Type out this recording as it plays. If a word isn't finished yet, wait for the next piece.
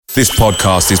This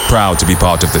podcast is proud to be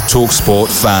part of the TalkSport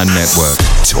Fan Network.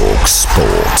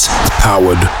 TalkSport.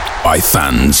 Powered by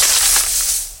fans.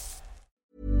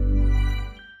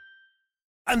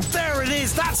 And there it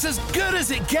is, that's as good as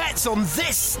it gets on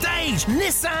this stage.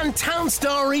 Nissan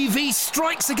Townstar EV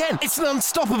strikes again. It's an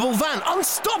unstoppable van,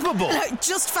 unstoppable.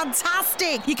 Just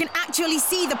fantastic. You can actually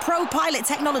see the ProPilot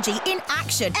technology in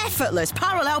action. Effortless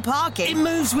parallel parking. It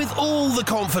moves with all the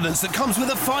confidence that comes with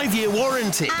a 5-year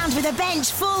warranty. And with a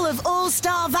bench full of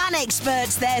all-star van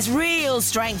experts, there's real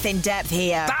strength in depth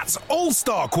here. That's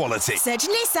all-star quality. Search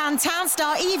Nissan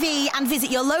Townstar EV and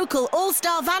visit your local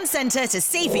all-star van centre to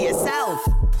see for yourself.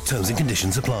 Terms and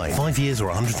conditions apply. 5 years or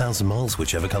 100,000 miles,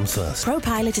 whichever comes first.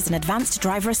 ProPilot is an advanced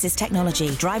driver assist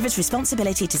technology. Driver's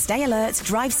responsibility to stay alert,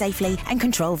 drive safely, and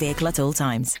control vehicle at all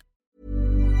times.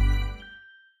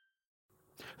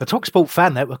 The TalkSport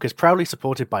Fan Network is proudly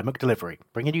supported by McDelivery,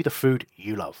 bringing you the food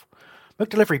you love.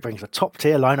 McDelivery brings a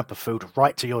top-tier lineup of food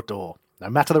right to your door. No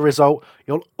matter the result,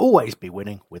 you'll always be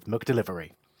winning with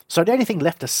McDelivery. So the only thing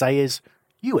left to say is,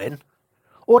 you in?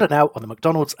 Order now on the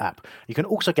McDonald's app. You can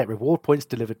also get reward points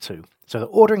delivered too, so that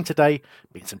ordering today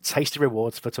means some tasty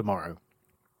rewards for tomorrow.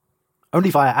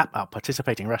 Only via app at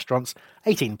participating restaurants,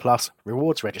 18 plus,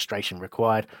 rewards registration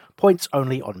required, points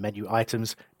only on menu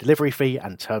items, delivery fee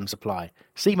and terms apply.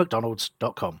 See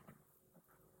mcdonalds.com.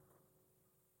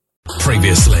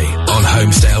 Previously on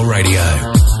Homestale Radio.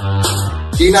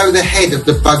 Do you know the head of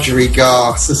the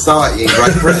Budgerigar Society in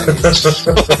Great Britain?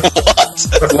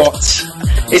 What?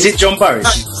 Is it John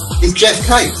Burris? It's Jeff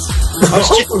Cates.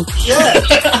 Yeah.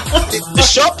 The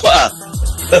shop putter?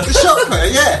 The shop player,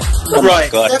 yeah. Oh my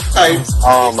God. Jeff Cates.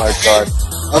 Oh my God.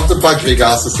 Of the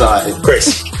Budgerigar Society.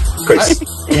 Chris,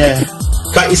 Yeah.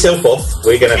 cut yourself off.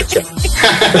 We're going to have a chat.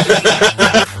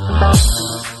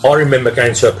 I remember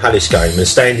going to a Palace game and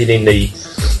standing in the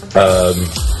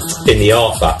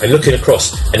Arthur and looking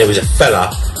across, and there was a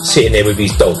fella sitting there with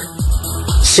his dog,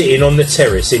 sitting on the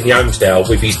terrace in the Homesdale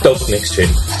with his dog next to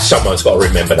him. Someone's got to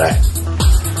remember that.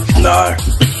 No.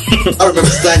 I remember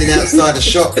standing outside a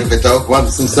shop with a dog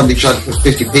once and somebody tried to put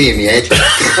 50p in my head.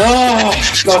 Oh,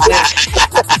 God.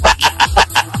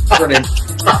 Brilliant.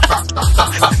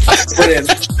 Brilliant.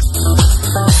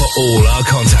 For all our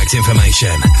contact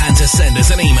information and to send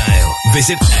us an email,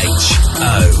 visit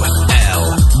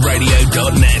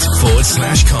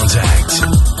holradio.net/contact.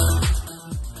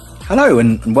 Hello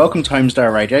and welcome to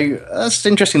Homestar Radio. That's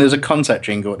interesting, there's a contact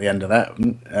jingle at the end of that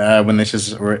when this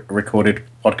is a recorded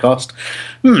podcast.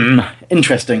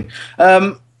 Interesting.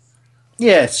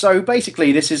 Yeah, so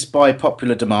basically this is by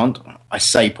popular demand. I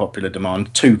say popular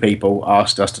demand. 2 people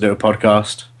asked us to do a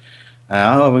podcast.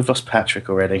 We've lost Patrick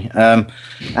already. And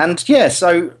yeah,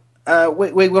 so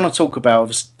we want to talk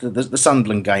about the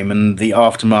Sunderland game and the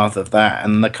aftermath of that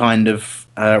and the kind of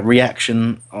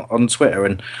reaction on Twitter.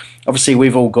 And obviously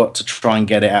we've all got to try and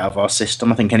get it out of our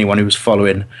system. I think anyone who was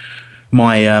following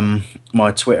my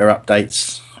my Twitter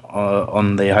updates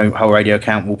on the Whole Radio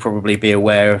account will probably be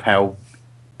aware of how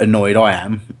annoyed I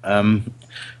am.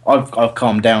 I've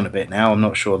calmed down a bit now. I'm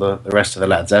not sure the rest of the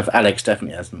lads have. Alex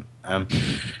definitely hasn't.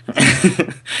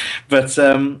 But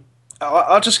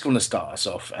I just want to start us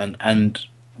off, and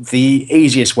the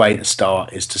easiest way to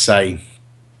start is to say,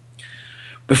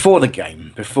 before the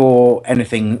game, before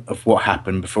anything of what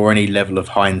happened, before any level of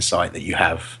hindsight that you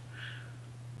have,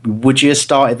 would you have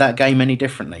started that game any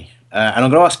differently? And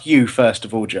I'm going to ask you first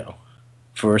of all, Joe,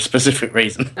 for a specific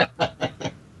reason.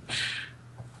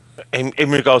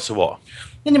 In regards to what?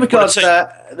 In regards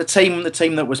to the team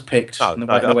that was picked,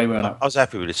 the way we went up. I was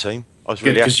happy with the team. I was Good,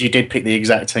 really because you did pick the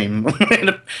exact team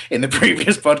in the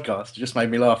previous podcast. It just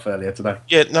made me laugh earlier today.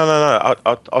 Yeah, no. I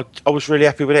was really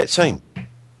happy with that team.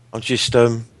 I'm just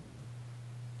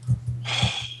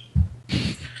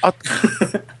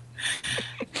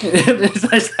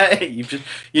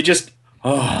you just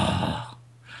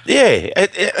yeah,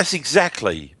 that's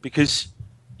exactly, because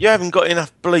you haven't got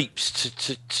enough bleeps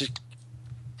to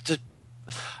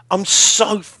I'm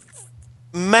so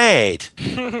mad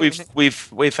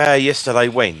with how yesterday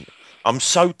went. I'm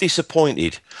so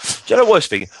disappointed. Do you know the worst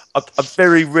thing? I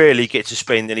very rarely get to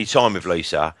spend any time with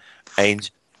Lisa, and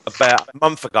about a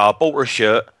month ago I bought her a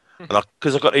shirt, and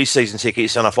because I got these season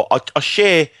tickets, and I thought I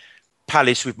share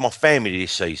Palace with my family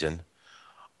this season.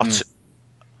 I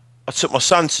took my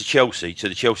son to Chelsea, to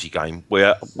the Chelsea game,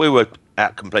 where we were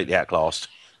completely outclassed,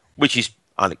 which is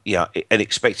an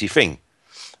expected thing.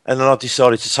 And then I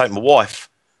decided to take my wife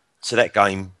to that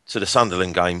game, to the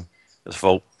Sunderland game. I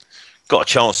thought, got a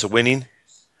chance of winning.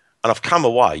 And I've come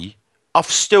away. I've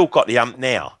still got the ump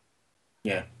now.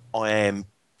 Yeah. I'm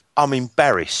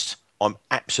embarrassed. I'm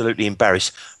absolutely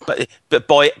embarrassed. But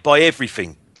by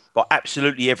everything. got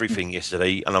absolutely everything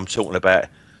yesterday, and I'm talking about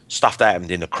stuff that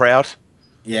happened in the crowd.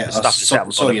 Yeah, the stuff that's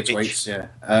happened saw on your the pitch. tweets.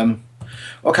 Yeah.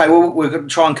 Okay, well, we're going to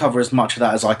try and cover as much of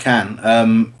that as I can,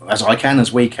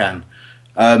 as we can.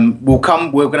 We're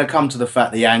going to come to the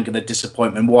fact, the anger, the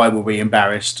disappointment, why were we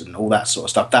embarrassed, and all that sort of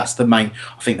stuff. That's the main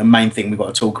thing we've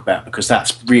got to talk about, because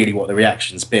that's really what the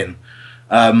reaction's been.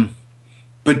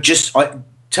 But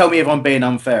tell me if I'm being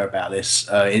unfair about this.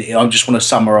 I just want to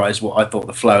summarise what I thought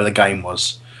the flow of the game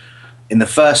was. In the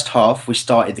first half, we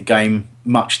started the game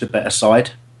much the better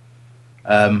side.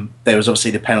 There was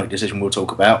obviously the penalty decision we'll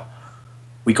talk about.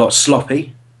 We got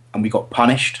sloppy and we got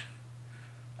punished.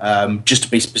 Just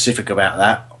to be specific about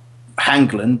that,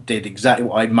 Hangeland did exactly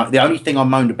what the only thing I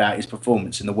moaned about his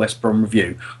performance in the West Brom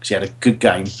review, because he had a good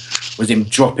game, was him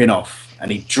dropping off. And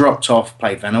he dropped off,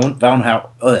 played Van Arnhout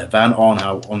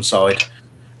onside,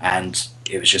 and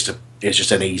it was just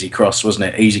an easy cross,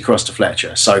 wasn't it? Easy cross to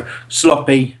Fletcher. So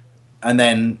sloppy, and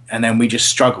then we just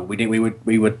struggled.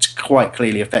 We were quite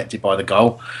clearly affected by the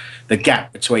goal. The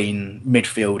gap between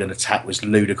midfield and attack was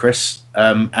ludicrous,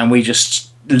 and we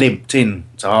just limped in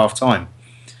to half time.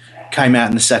 Came out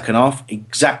in the second half,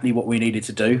 exactly what we needed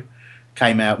to do.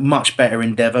 Came out much better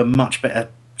endeavour, much better,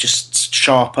 just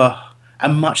sharper,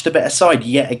 and much the better side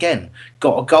yet again.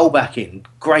 Got a goal back in.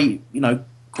 Great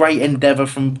endeavour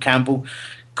from Campbell.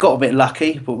 Got a bit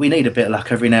lucky, but we need a bit of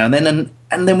luck every now and then.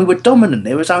 And then we were dominant.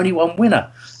 There was only one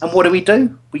winner. And what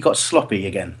do? We got sloppy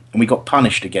again, and we got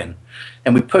punished again.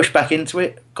 And we pushed back into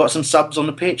it, got some subs on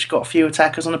the pitch, got a few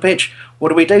attackers on the pitch.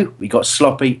 What do? We got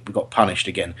sloppy, we got punished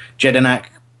again. Jedinak,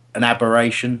 an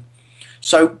aberration.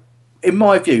 So, in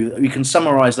my view, you can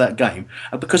summarise that game.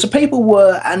 Because the people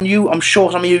were, and I'm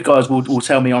sure some of you guys will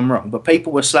tell me I'm wrong, but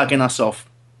people were slagging us off,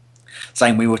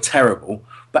 saying we were terrible.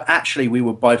 But actually, we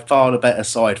were by far the better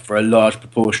side for a large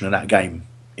proportion of that game,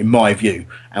 in my view.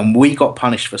 And we got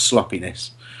punished for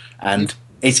sloppiness. And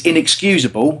it's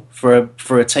inexcusable for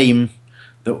a team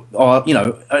that are,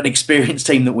 an experienced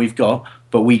team that we've got,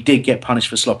 but we did get punished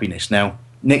for sloppiness. Now,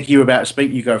 Nick, you were about to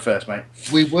speak. You go first, mate.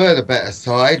 We were the better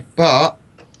side, but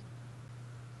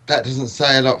that doesn't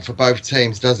say a lot for both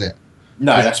teams, does it?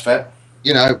 No, that's fair.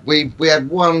 We had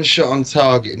one shot on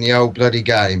target in the old bloody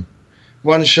game.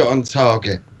 One shot on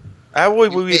target. How were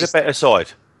we the better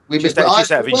side? We were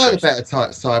the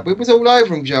better side. We was all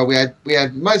over them, Joe. We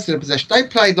had most of the possession. They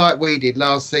played like we did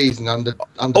last season under.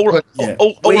 All over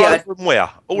them where?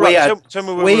 Tell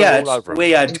me we had all over them.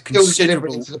 We had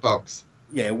considerable into the box.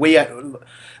 Yeah, we had.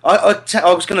 I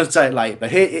was going to say it later,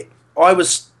 but I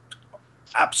was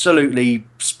absolutely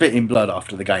spitting blood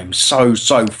after the game. So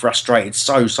frustrated,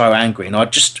 so angry, and I'll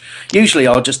just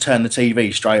turn the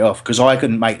TV straight off, because I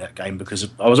couldn't make that game, because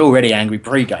I was already angry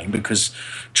pre-game, because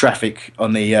traffic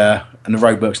on the and the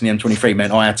roadworks in the M23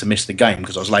 meant I had to miss the game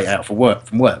because I was late out from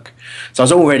work. So I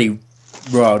was already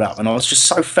riled up, and I was just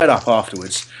so fed up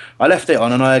afterwards. I left it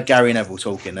on, and I heard Gary Neville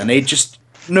talking, and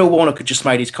Neil Warnock had just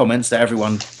made his comments that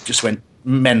everyone just went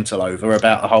mental over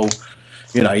about the whole.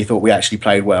 He thought we actually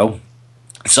played well.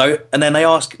 So, and then they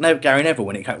asked Gary Neville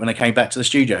when they came back to the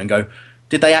studio and go,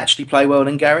 did they actually play well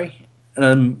then, Gary?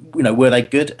 Were they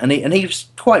good? And he was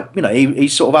quite, he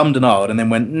sort of ummed and ahed, and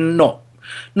then went, not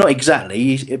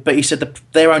exactly. But he said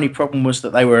their only problem was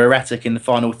that they were erratic in the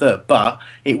final third, but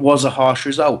it was a harsh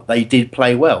result. They did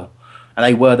play well, and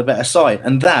they were the better side.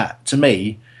 And that, to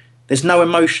me, there's no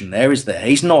emotion there, is there?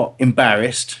 He's not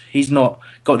embarrassed. He's not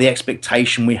got the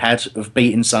expectation we had of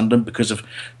beating Sunderland because of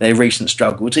their recent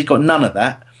struggles. He's got none of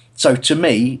that. So to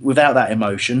me, without that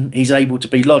emotion, he's able to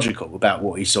be logical about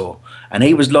what he saw. And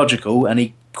he was logical, and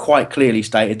he quite clearly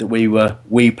stated that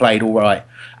we played all right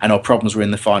and our problems were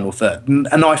in the final third. And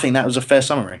I think that was a fair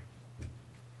summary.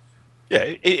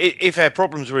 Yeah, if our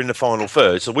problems were in the final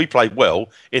third, so we played well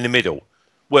in the middle,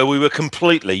 where we were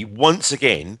completely, once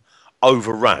again,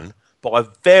 overrun by a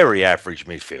very average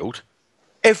midfield.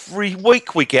 Every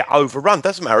week we get overrun.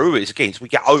 Doesn't matter who it's against.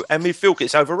 Our midfield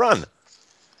gets overrun.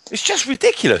 It's just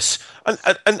ridiculous. And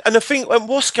the thing, and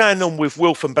what's going on with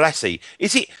Wilf and Blassie?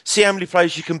 Is it see how many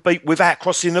players you can beat without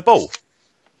crossing the ball?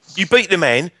 You beat the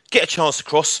man, get a chance to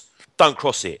cross, don't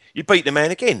cross it. You beat the man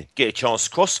again, get a chance to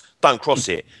cross, don't cross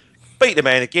it. Beat the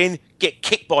man again, get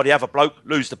kicked by the other bloke,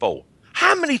 lose the ball.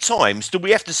 How many times do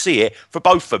we have to see it for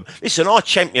both of them? Listen, I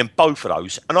champion both of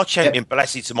those, and I champion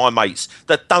Blassie to my mates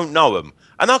that don't know them.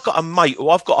 And I've got a mate who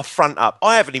I've got to front up.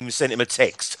 I haven't even sent him a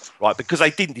text, right? Because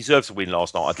they didn't deserve to win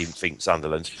last night, I didn't think,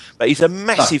 Sunderland. But he's a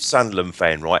massive Sunderland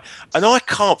fan, right? And I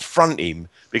can't front him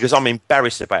because I'm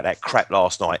embarrassed about that crap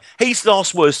last night. His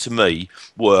last words to me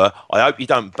were, I hope you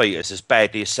don't beat us as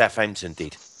badly as Southampton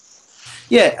did.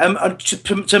 Yeah,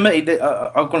 to me,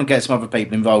 I'm going to get some other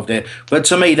people involved here, but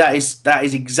to me, that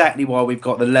is exactly why we've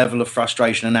got the level of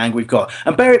frustration and anger we've got.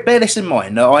 And bear this in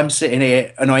mind, that I'm sitting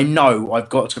here and I know I've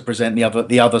got to present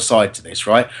the other side to this,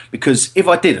 right? Because if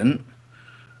I didn't,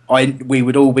 we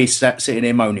would all be sitting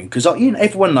here moaning. Because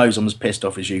everyone knows I'm as pissed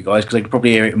off as you guys, because they can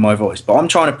probably hear it in my voice. But I'm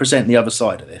trying to present the other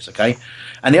side of this, okay?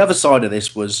 And the other side of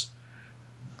this was,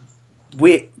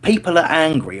 people are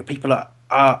angry, people are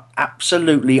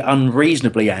absolutely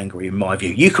unreasonably angry, in my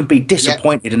view. You can be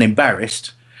disappointed and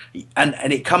embarrassed, and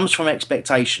it comes from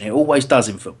expectation. It always does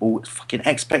in football. It's fucking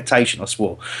expectation, I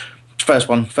swore. First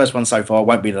one so far,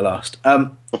 won't be the last.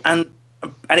 And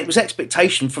it was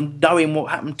expectation from knowing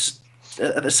what happened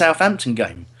at the Southampton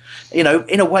game. You know,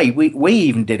 in a way, we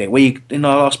even did it. In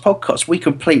our last podcast, we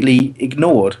completely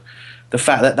ignored the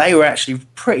fact that they were actually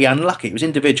pretty unlucky. It was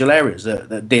individual errors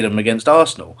that did them against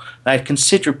Arsenal. They had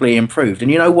considerably improved. And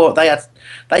you know what?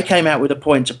 They came out with a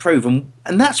point to prove. And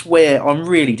that's where I'm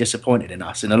really disappointed in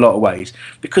us in a lot of ways.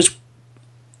 Because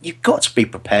you've got to be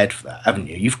prepared for that, haven't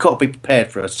you? You've got to be prepared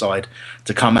for a side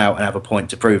to come out and have a point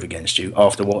to prove against you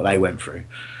after what they went through.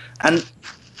 And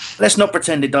let's not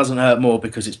pretend it doesn't hurt more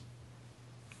because it's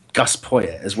Gus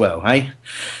Poyet as well, hey?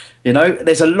 You know,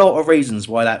 there's a lot of reasons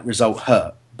why that result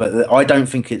hurt. But I don't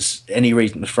think it's any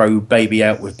reason to throw baby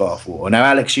out with bathwater. Now,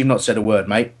 Alex, you've not said a word,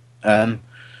 mate.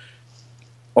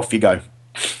 Off you go.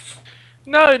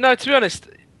 No. To be honest,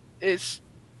 it's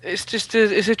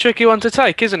a tricky one to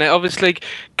take, isn't it? Obviously,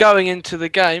 going into the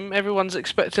game, everyone's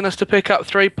expecting us to pick up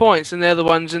 3 points, and they're the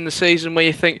ones in the season where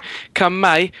you think, come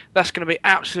May, that's going to be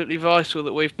absolutely vital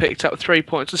that we've picked up 3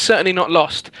 points. And certainly not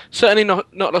lost. Certainly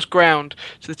not lost ground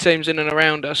to the teams in and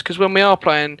around us. Because when we are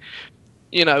playing,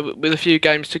 you know, with a few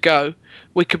games to go,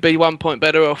 we could be 1 point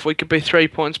better off. We could be 3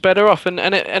 points better off, and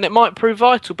it might prove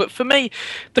vital. But for me,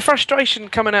 the frustration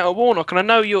coming out of Warnock, and I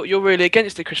know you're really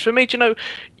against it, Chris. For me, do you know,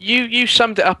 you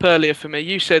summed it up earlier for me.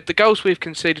 You said the goals we've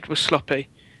conceded were sloppy.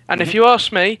 And if you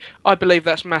ask me, I believe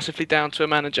that's massively down to a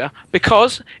manager.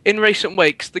 Because in recent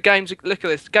weeks, look at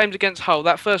this, the games against Hull,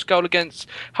 that first goal against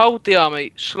Hull, the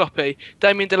Army, sloppy.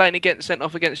 Damien Delaney getting sent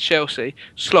off against Chelsea,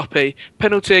 sloppy.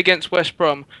 Penalty against West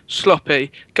Brom,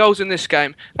 sloppy. Goals in this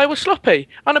game, they were sloppy.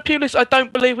 Under Pulis, I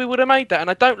don't believe we would have made that. And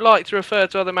I don't like to refer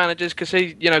to other managers because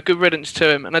good riddance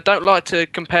to him. And I don't like to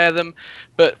compare them.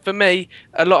 But for me,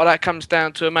 a lot of that comes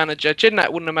down to a manager.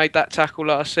 Gennat wouldn't have made that tackle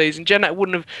last season. Gennat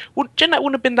wouldn't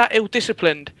have been that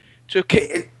ill-disciplined to have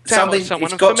kicked down at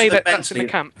someone. And for me, that's in the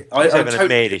camp. He's having a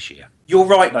mare this year. You're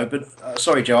right, though. But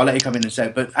sorry, Joe, I'll let you come in and say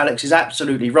it. But Alex is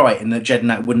absolutely right in that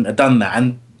Gennat wouldn't have done that,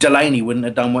 and Delaney wouldn't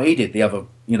have done what he did the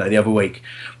other week.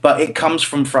 But it comes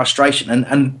from frustration,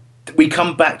 and we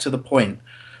come back to the point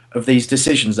of these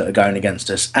decisions that are going against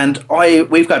us. And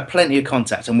we've got plenty of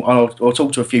contact, and I'll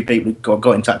talk to a few people who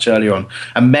got in touch earlier on,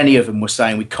 and many of them were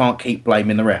saying we can't keep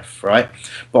blaming the ref, right?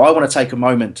 But I want to take a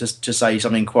moment to say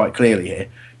something quite clearly here.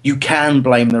 You can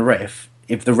blame the ref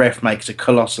if the ref makes a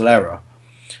colossal error.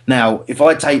 Now, if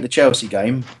I take the Chelsea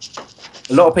game,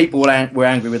 a lot of people were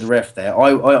angry with the ref there.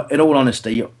 I in all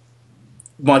honesty,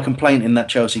 my complaint in that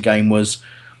Chelsea game was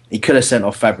he could have sent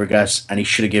off Fabregas and he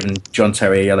should have given John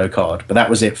Terry a yellow card. But that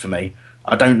was it for me.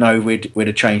 I don't know if we'd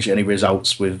have changed any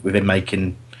results with him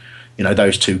making,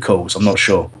 those two calls. I'm not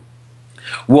sure.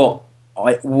 What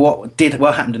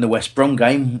happened in the West Brom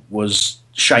game was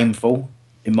shameful,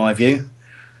 in my view.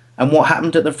 And what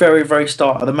happened at the very, very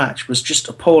start of the match was just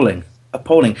appalling.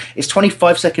 It's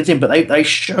 25 seconds in, but they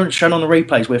shown on the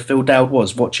replays where Phil Dowd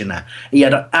was watching that. He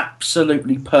had an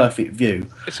absolutely perfect view.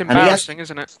 It's embarrassing,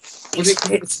 isn't it?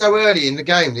 It's so early in the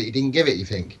game that he didn't give it, you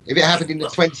think? If it happened in the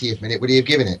 20th minute, would he have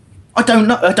given it? I don't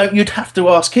know. You'd have to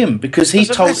ask him because he's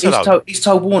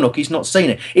told Warnock he's not seen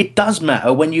it. It does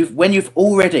matter when you've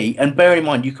already, and bear in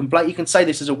mind you can say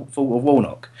this is a fault of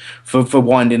Warnock for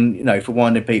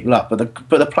winding people up, but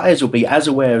the players will be as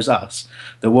aware as us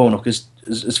that Warnock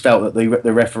has felt that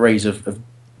the referees have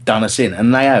done us in,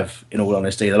 and they have, in all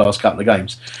honesty, the last couple of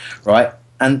games, right?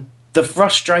 And the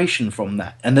frustration from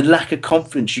that and the lack of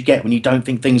confidence you get when you don't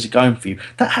think things are going for you,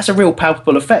 that has a real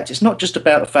palpable effect. It's not just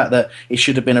about the fact that it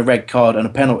should have been a red card and a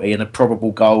penalty and a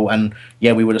probable goal and,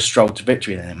 we would have strolled to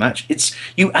victory in that match. It's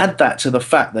you add that to the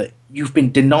fact that you've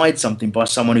been denied something by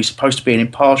someone who's supposed to be an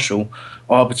impartial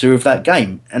arbiter of that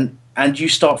game, and you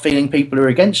start feeling people are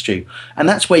against you. And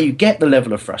that's where you get the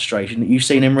level of frustration that you've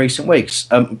seen in recent weeks.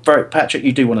 Patrick,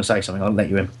 you do want to say something. I'll let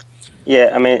you in.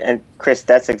 Yeah, I mean, and Chris,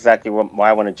 that's exactly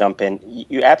why I want to jump in.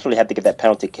 You absolutely have to get that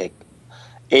penalty kick.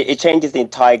 it changes the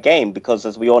entire game because,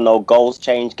 as we all know, goals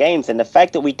change games. And the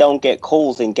fact that we don't get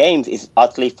calls in games is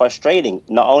utterly frustrating.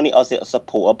 Not only as a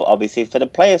supporter, but obviously for the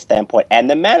player standpoint and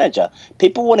the manager.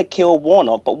 People want to kill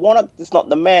Warnock, but Warnock is not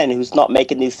the man who's not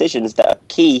making decisions that are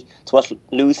key to us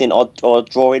losing or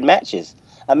drawing matches.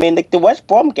 I mean, the West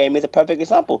Brom game is a perfect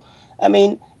example. I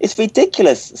mean, it's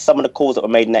ridiculous some of the calls that were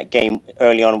made in that game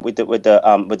early on with the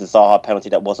Zaha penalty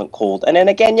that wasn't called, and then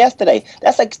again yesterday.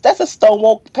 That's a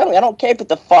stonewall penalty. I don't care if it's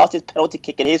the fastest penalty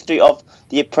kick in history of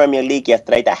the Premier League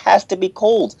yesterday. That has to be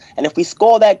called. And if we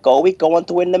score that goal, we go on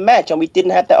to win the match, and we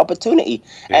didn't have that opportunity,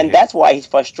 and that's why he's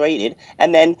frustrated.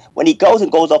 And then when he goes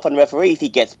off on the referees, he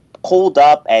gets called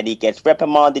up and he gets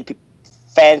reprimanded.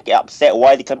 Fans get upset.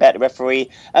 Why did he come back to the referee?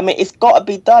 I mean, it's got to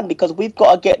be done because we've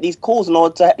got to get these calls in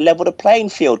order to level the playing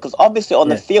field. Because obviously on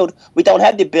the field, we don't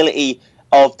have the ability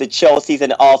of the Chelseas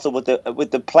and Arsenal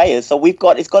with the players. So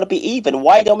it's got to be even.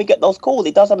 Why don't we get those calls?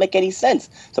 It doesn't make any sense.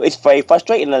 So it's very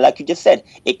frustrating. And like you just said,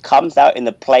 it comes out in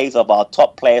the plays of our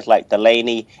top players like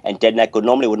Delaney and Jedinak, who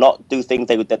normally would not do things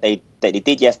that they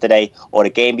did yesterday or the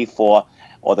game before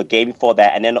or the game before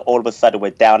that. And then all of a sudden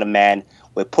we're down a man.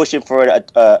 We're pushing for it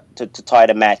to tie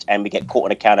the match, and we get caught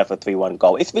on a counter for a 3-1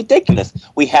 goal. It's ridiculous.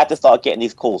 We have to start getting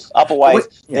these calls.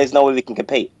 Otherwise, there's no way we can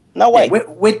compete. No way. Yeah,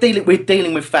 we're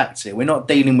dealing with facts here. We're not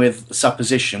dealing with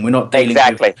supposition. We're not dealing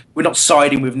we're not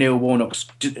siding with Neil Warnock's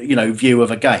view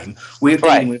of a game. We're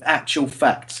dealing with actual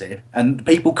facts here, and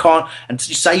people can't. And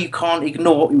you say you can't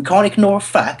ignore a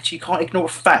fact. You can't ignore a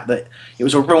fact that it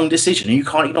was a wrong decision. And you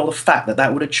can't ignore the fact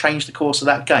that would have changed the course of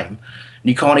that game. And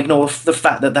you can't ignore the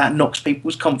fact that knocks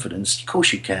people's confidence. Of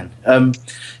course you can.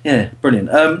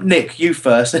 Brilliant. Nick, you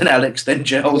first, then Alex, then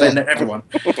Joel, then everyone.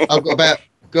 I've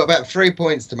got about 3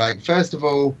 points to make. First of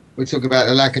all, we talk about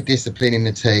the lack of discipline in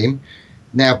the team.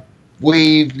 Now,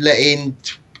 we've let in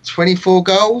 24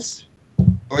 goals,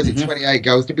 or is it 28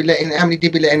 goals? How many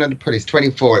did we let in under Pulis?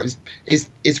 24.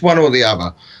 It's one or the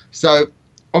other. So,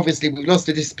 obviously, we've lost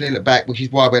the discipline at the back, which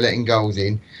is why we're letting goals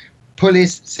in.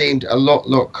 Pulis seemed a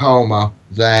lot calmer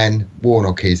than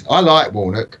Warnock is. I like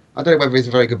Warnock. I don't know whether he's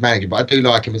a very good manager, but I do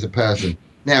like him as a person.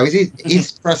 Now,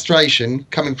 is frustration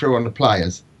coming through on the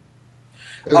players?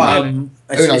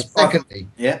 Secondly,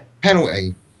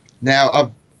 penalty.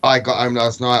 Now, I got home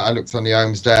last night. I looked on the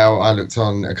Holmesdale. I looked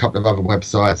on a couple of other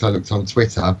websites. I looked on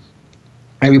Twitter.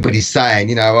 Everybody's saying,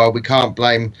 we can't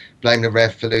blame the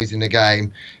ref for losing the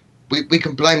game. We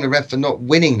can blame the ref for not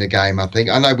winning the game, I think.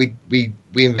 I know we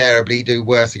invariably do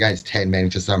worse against 10 men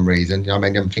for some reason. I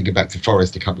mean, I'm thinking back to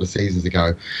Forest a couple of seasons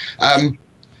ago.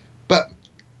 But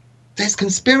there's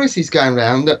conspiracies going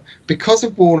around that because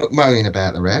of Warnock moaning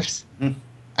about the refs,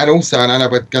 and also, and I know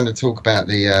we're going to talk about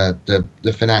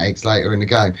the Fanatics later in the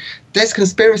game, there's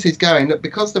conspiracies going that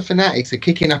because the Fanatics are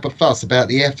kicking up a fuss about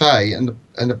the FA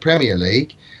and the Premier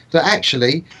League, that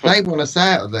actually they want us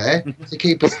out of there to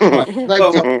keep us quiet. They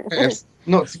want refs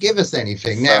not to give us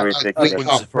anything. Now,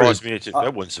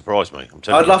 that wouldn't surprise me.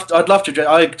 I'd love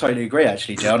to. I totally agree,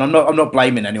 actually, Joe. And I'm not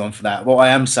blaming anyone for that. What I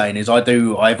am saying is,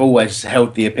 I've always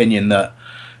held the opinion that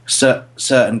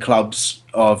certain clubs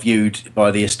are viewed by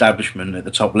the establishment at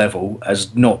the top level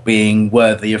as not being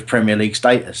worthy of Premier League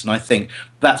status, and I think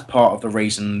that's part of the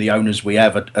reason the owners we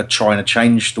have are trying to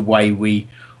change the way we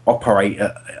operate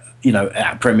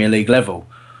at Premier League level.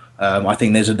 I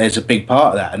think there's a big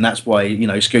part of that, and that's why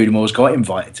Scudamore's got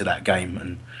invited to that game.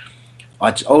 And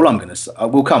all I'm going to say,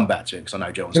 we'll come back to it because I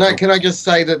know John's. Can I just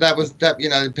say that was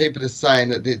people are saying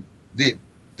that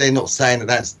they're not saying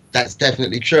that that's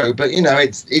definitely true, but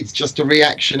it's just a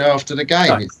reaction after the game.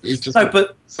 No. It's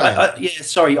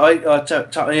just sorry. I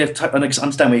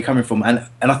understand where you're coming from, and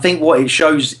I think what it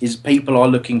shows is people are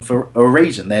looking for a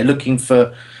reason. They're looking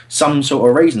for some sort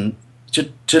of reason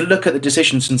to look at the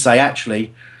decisions and say,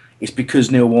 actually, it's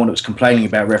because Neil Warnock's complaining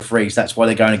about referees. That's why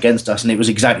they're going against us, and it was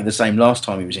exactly the same last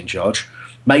time he was in charge.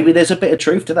 Maybe there's a bit of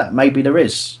truth to that. Maybe there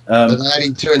is. But they're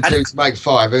adding 2 and 2 to make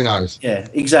 5. Who knows? Yeah,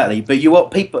 exactly. But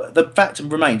the fact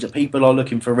remains that people are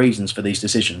looking for reasons for these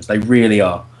decisions. They really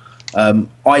are.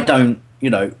 I don't.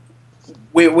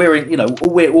 We're in.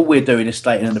 All we're doing is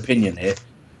stating an opinion here.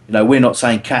 We're not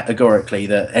saying categorically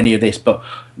that any of this, but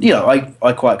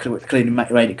I quite clearly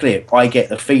made it clear. I get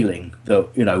the feeling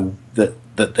that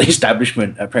that the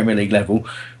establishment at Premier League level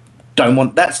don't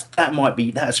want. That's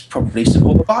probably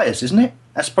supporter bias, isn't it?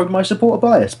 That's probably my supporter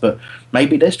bias, but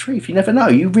maybe there's truth. You never know.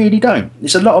 You really don't.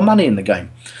 There's a lot of money in the game.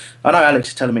 I know Alex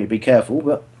is telling me to be careful,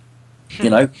 but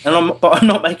I'm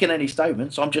not making any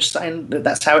statements. I'm just saying that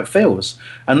that's how it feels.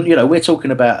 And we're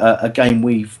talking about a game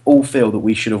we all feel that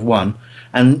we should have won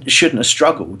and shouldn't have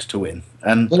struggled to win.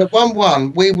 And well, at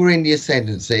 1-1, we were in the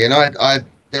ascendancy, and I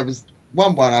there was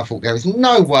 1-1, I thought there is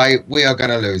no way we are going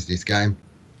to lose this game.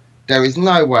 There is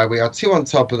no way. We are 2 on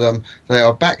top of them. They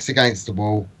are backs against the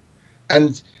wall.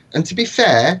 And to be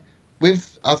fair,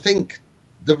 I think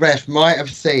the ref might have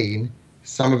seen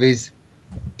some of his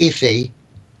iffy,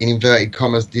 in inverted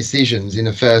commas, decisions in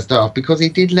the first half, because he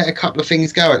did let a couple of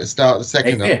things go at the start of the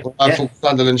second half. I thought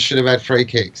Sunderland should have had free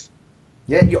kicks.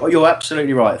 Yeah, you're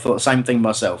absolutely right. I thought the same thing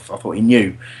myself. I thought he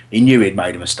knew he'd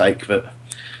made a mistake, but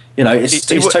it's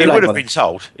too late. He would have been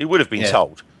told. He would have been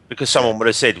told, because someone would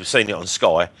have said, "We've seen it on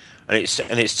Sky," and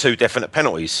it's 2 definite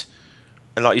penalties.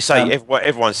 And like you say,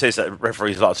 everyone says that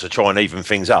referees like to try and even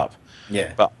things up.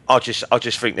 Yeah. But I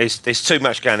just think there's too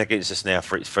much going against us now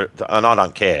and I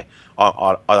don't care.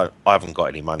 I haven't got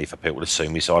any money for people to sue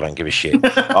me, so I don't give a shit.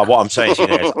 What I'm saying to you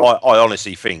now is, I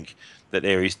honestly think that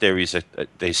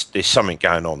there's something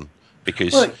going on,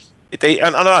 because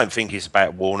and I don't think it's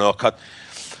about Warnock.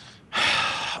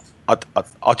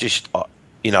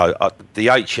 The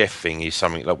HF thing is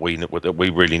something that we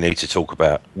really need to talk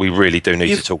about. We really do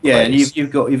need to talk about. Yeah, and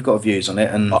you've got views on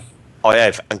it, and I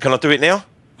have. And can I do it now?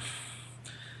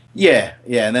 Yeah,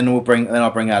 and then I'll bring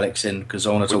Alex in, because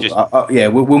I want to talk.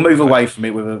 We'll move away from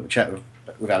it with a chat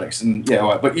with Alex, and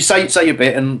all right. But you say your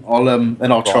bit, and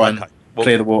I'll try and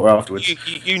clear the water afterwards.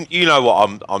 You know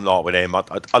what I'm like with them. I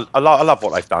love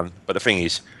what they've done, but the thing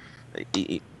is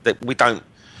that we don't.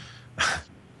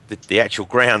 The actual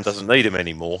ground doesn't need them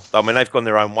anymore. I mean, they've gone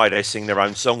their own way. They sing their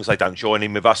own songs. They don't join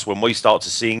in with us when we start to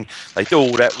sing. They do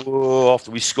all that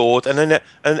after we scored, and then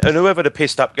and whoever the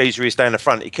pissed up geezer is down the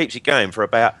front, he keeps it going for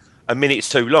about a minute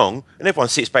too long, and everyone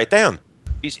sits back down.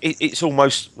 It's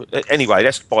almost anyway.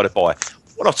 That's by the by.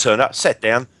 When I turned up, sat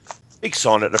down, big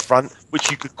sign at the front, which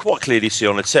you could quite clearly see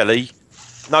on the telly.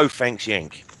 No thanks,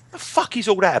 Yank. The fuck is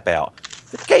all that about?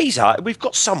 The geezer. We've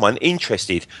got someone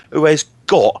interested who has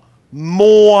got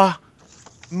more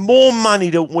money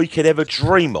than we could ever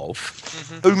dream of,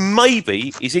 who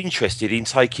maybe is interested in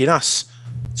taking us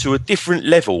to a different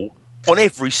level on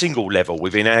every single level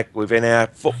within our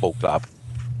football club,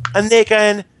 and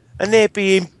they're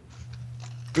being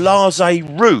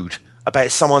blasé rude about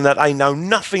someone that they know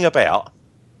nothing about.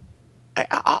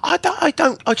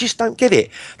 I just don't get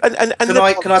it. And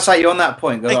can I say you on that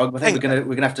point? I think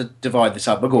we're gonna have to divide this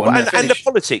up. But go on.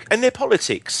 And their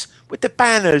politics with the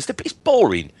banners. It's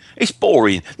boring. It's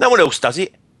boring. No one else does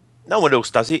it.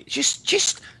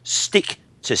 Just stick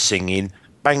to singing,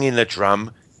 banging the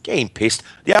drum, getting pissed.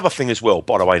 The other thing as well,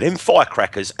 by the way, them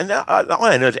firecrackers. And I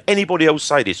haven't heard anybody else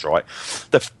say this, right?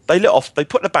 They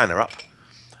put the banner up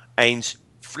and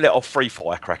let off 3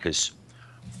 firecrackers.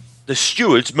 The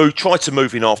stewards tried to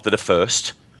move in after the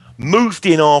first, moved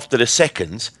in after the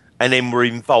second, and then were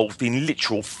involved in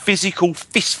literal physical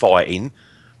fist fighting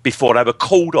before they were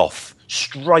called off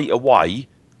straight away.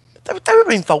 They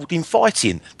were involved in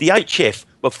fighting. The HF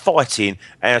were fighting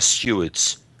our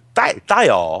stewards. They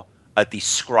are a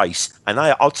disgrace. And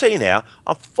I'll tell you now,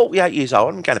 I'm 48 years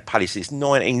old. I'm going to Palace since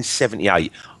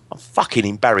 1978. I'm fucking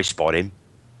embarrassed by them.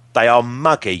 They are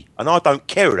muggy, and I don't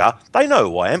care that. They know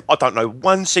who I am. I don't know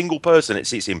one single person that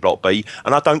sits in Block B,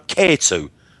 and I don't care to.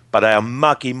 But they are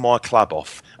mugging my club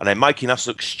off, and they're making us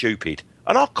look stupid.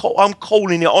 And I'm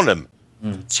calling it on them.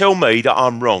 Tell me that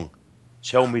I'm wrong.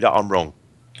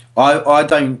 I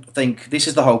don't think this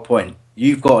is the whole point.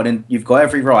 You've got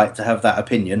every right to have that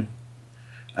opinion,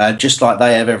 just like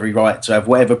they have every right to have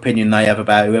whatever opinion they have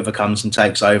about whoever comes and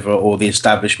takes over or the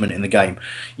establishment in the game.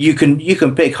 You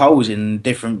can pick holes in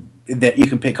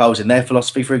their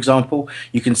philosophy. For example,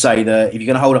 you can say that if you're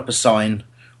going to hold up a sign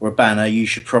or a banner, you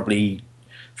should probably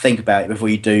think about it before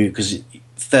you do, because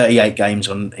 38 games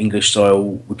on English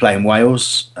soil we play in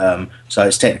Wales, so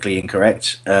it's technically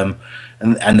incorrect.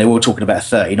 And they were talking about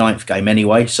a 39th game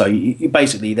anyway, so you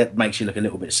basically, that makes you look a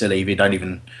little bit silly if you don't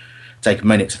even take a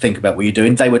minute to think about what you're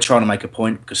doing. They were trying to make a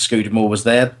point because Scudamore was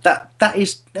there.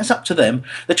 That's up to them.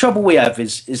 The trouble we have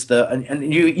is that,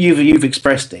 and you've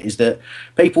expressed it, is that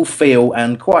people feel,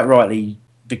 and quite rightly,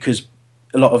 because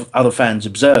a lot of other fans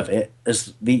observe it,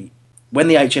 as when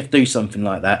the HF do something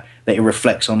like that it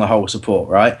reflects on the whole support,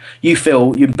 right? You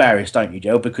feel embarrassed, don't you,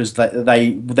 Joe? Because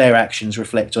their actions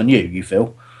reflect on you. You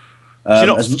feel.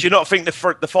 Do you not think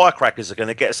the firecrackers are going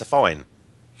to get us a fine?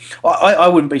 I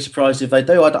wouldn't be surprised if they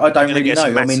do. I don't really know.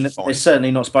 I mean, they're certainly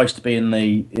not supposed to be in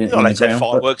the ground.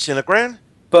 Fireworks in the ground.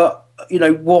 But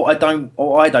what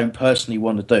I don't personally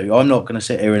want to do. I'm not going to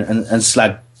sit here and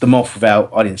slag them off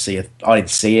without. I didn't see it. I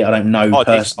don't know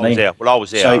personally. I was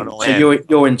there. So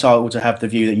you're entitled to have the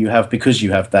view that you have because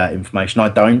you have that information. I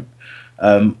don't.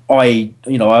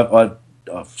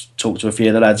 I've talked to a few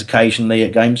of the lads occasionally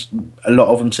at games. A lot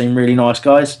of them seem really nice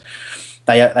guys.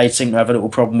 they seem to have a little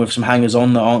problem with some hangers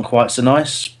on that aren't quite so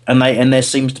nice, and there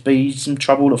seems to be some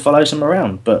trouble that follows them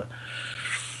around. But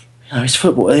it's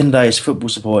football. At the end of the day, it's football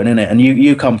supporting, isn't it? And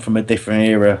you come from a different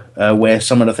era where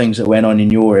some of the things that went on in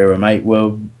your era, mate,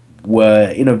 were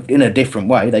in a different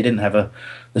way. They didn't have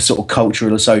the sort of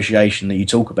cultural association that you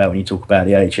talk about when you talk about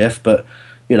the HF, but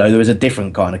there was a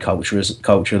different kind of culture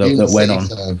that went on.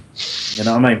 So. You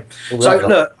know what I mean? So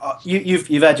look,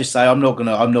 you've had your say. I'm not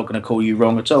gonna call you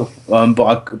wrong at all.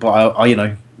 But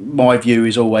I my view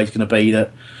is always going to be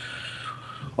that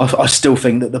I still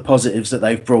think that the positives that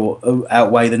they've brought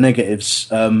outweigh the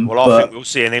negatives. I think we'll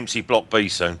see an empty Block B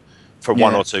soon for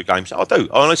 1 or 2 games. I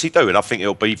honestly do, and I think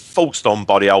it'll be forced on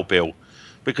by the old Bill,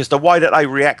 because the way that they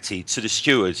reacted to the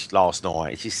stewards last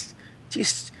night is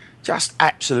just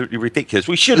absolutely ridiculous.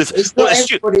 We should have. It's not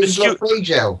everybody in Block B,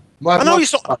 Gel. I know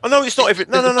it's not every.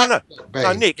 No,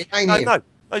 Nick.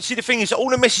 No. See, the thing is, all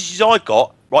the messages I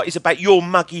got right is about your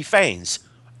muggy fans.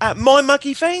 My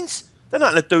muggy fans, they're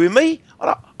nothing to do with me.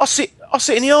 I sit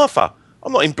in the Arthur.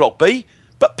 I'm not in Block B,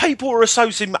 but people are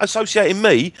associating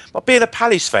me by being a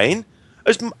Palace fan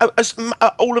as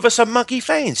all of us are muggy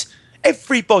fans.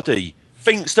 Everybody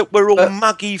thinks that we're all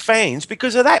muggy fans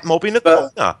because of that mob in the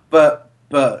corner.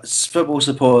 But football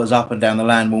supporters up and down the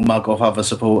land will mug off other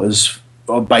supporters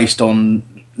based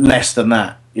on less than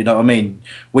that. You know what I mean?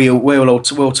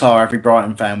 We'll tar every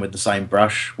Brighton fan with the same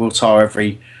brush. We'll tar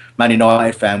every Man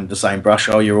United fan with the same brush.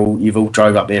 You've all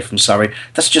drove up here from Surrey.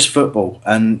 That's just football,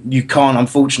 and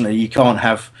unfortunately you can't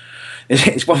have.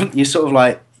 You're sort of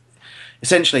like,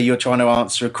 essentially you're trying to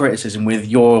answer a criticism with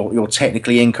you're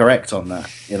technically incorrect on that.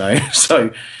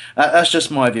 So. That's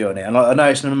just my view on it, and I know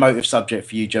it's an emotive subject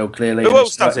for you, Joe. Clearly, who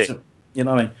else does it? You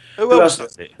know what I mean? Who else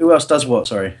does it? Who else does what?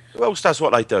 Sorry. Who else does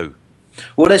what they do?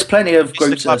 Well, there's plenty of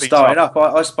groups that are starting up.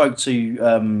 I spoke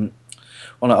to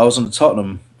I was on the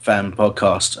Tottenham fan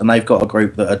podcast, and they've got a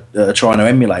group that are trying to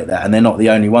emulate that, and they're not the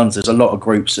only ones. There's a lot of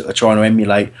groups that are trying to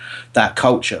emulate that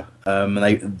culture. And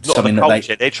they're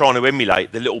trying to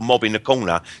emulate the little mob in the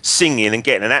corner singing and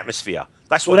getting an atmosphere.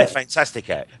 That's what they're fantastic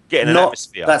at, getting an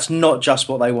atmosphere. That's not just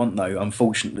what they want, though,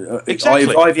 unfortunately.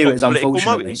 Exactly. I view it as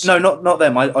unfortunately. No, not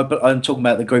them. I'm talking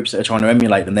about the groups that are trying to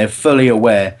emulate them. They're fully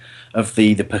aware of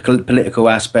the political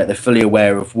aspect. They're fully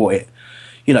aware of what it,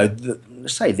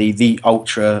 the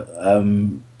ultra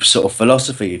sort of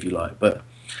philosophy, if you like. But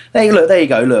there you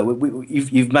go. Look,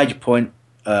 you've made your point.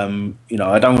 I don't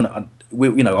want to.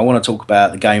 I want to talk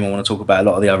about the game. I want to talk about a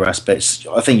lot of the other aspects.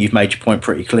 I think you've made your point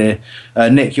pretty clear.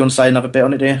 Nick, you want to say another bit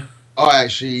on it, do you? I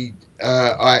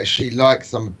actually like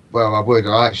some. Well, I would.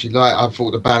 I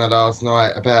thought the banner last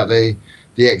night about the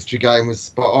extra game was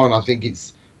spot on. I think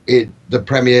the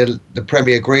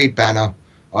Premier Grade banner.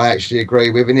 I actually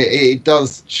agree with, and it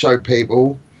does show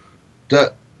people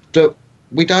that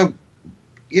we don't.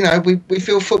 We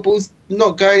feel football's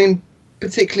not going in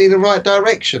particularly the right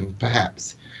direction,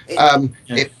 perhaps.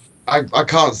 I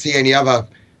can't see any other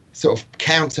sort of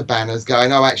counter banners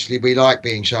going, oh, actually, we like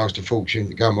being charged a fortune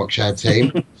to go and watch our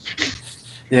team.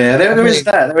 Yeah, there is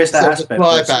that aspect.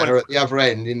 Supply banner at the other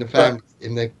end in the family,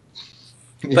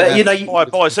 But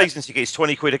buy a season tickets,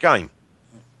 £20 a game.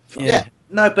 Yeah.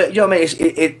 No, but you know what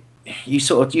I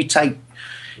mean.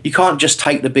 You can't just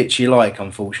take the bits you like,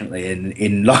 unfortunately,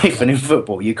 in life and in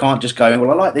football. You can't just go,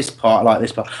 well, I like this part, I like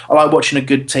this part. I like watching a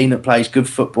good team that plays good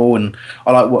football, and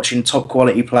I like watching top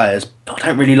quality players, but I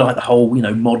don't really like the whole,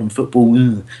 modern football.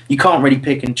 You can't really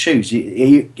pick and choose.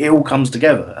 It all comes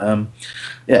together.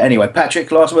 Anyway, Patrick,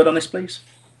 last word on this, please.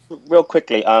 Real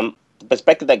quickly, the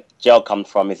perspective that Gel comes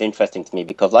from is interesting to me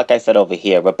because, like I said over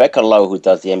here, Rebecca Lowe, who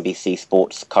does the NBC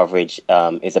sports coverage,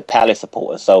 is a Palace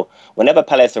supporter. So whenever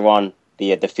Palace are on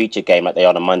the feature game like they are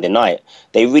on a Monday night,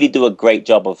 they really do a great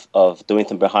job of doing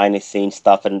some behind the scenes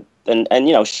stuff and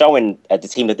showing the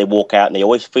team that they walk out, and they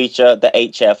always feature the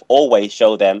HF, always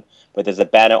show them where there's a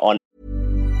banner on.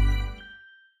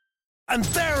 And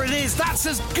there it is, that's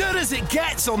as good as it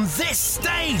gets on this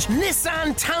stage.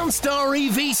 Nissan Townstar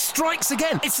EV strikes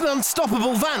again. It's an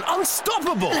unstoppable van,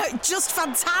 unstoppable. Just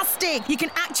fantastic. You can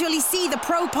actually see the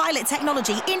ProPilot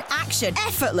technology in action.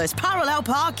 Effortless parallel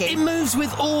parking. It moves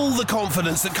with all the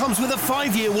confidence that comes with a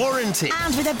 5-year warranty.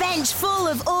 And with a bench full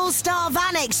of all-star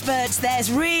van experts,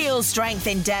 there's real strength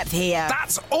in depth here.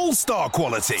 That's all-star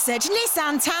quality. Search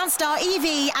Nissan Townstar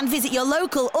EV and visit your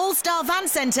local all-star van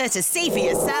centre to see for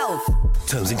yourself.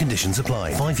 Terms and conditions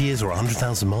apply. 5 years or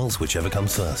 100,000 miles, whichever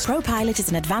comes first. ProPilot is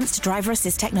an advanced driver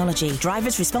assist technology.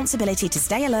 Driver's responsibility to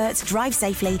stay alert, drive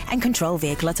safely, and control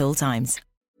vehicle at all times.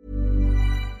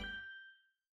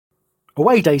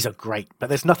 Away days are great, but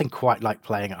there's nothing quite like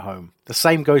playing at home. The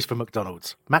same goes for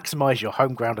McDonald's. Maximise your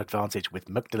home ground advantage with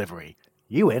McDelivery.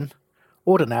 You win.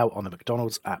 Order now on the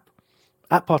McDonald's app.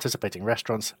 At participating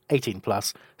restaurants, 18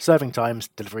 plus, serving times,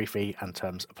 delivery fee and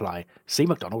terms apply. See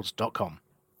mcdonalds.com.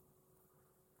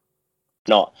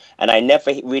 Not, and I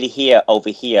never really hear over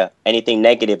here anything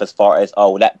negative as far as,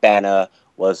 oh, that banner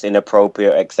was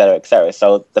inappropriate, etc., etc.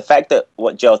 So the fact that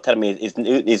what Joe's telling me is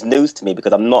news to me,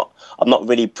 because I'm not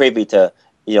really privy to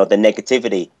the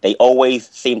negativity. They always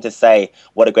seem to say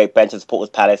what a great bench of supporters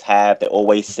Palace have. They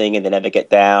always sing and they never get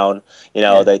down.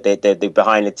 They're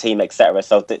behind the team, etc.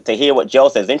 So to hear what Joe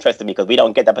says interested me, because we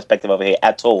don't get that perspective over here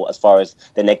at all as far as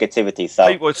the negativity. So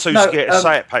people are too scared to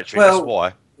say it, Patrick. That's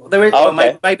why. There is,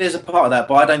 maybe there's a part of that,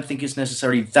 but I don't think it's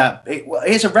necessarily that.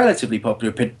 It's a relatively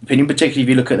popular opinion, particularly if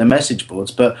you look at the message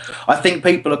boards. But I think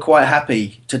people are quite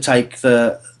happy to take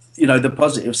the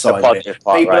positive side of it.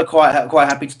 People are quite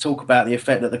happy to talk about the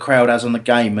effect that the crowd has on the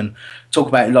game and talk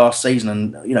about it last season.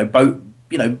 And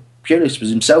Pulis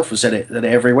was himself has said it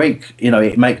every week.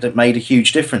 It made a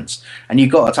huge difference. And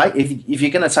you've got to take if you're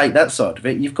going to take that side of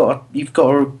it, you've got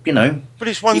to. But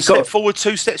it's one step forward,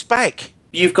 2 steps back.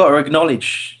 You've got to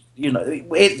acknowledge,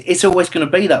 it's always going to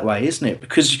be that way, isn't it?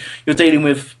 Because you're dealing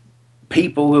with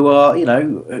people who are,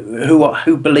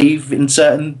 who believe in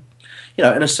certain,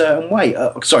 in a certain way.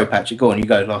 Sorry, Patrick, go on. You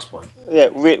go. Last point. Yeah,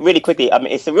 really quickly. I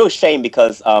mean, it's a real shame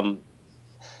because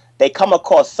they come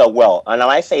across so well, and when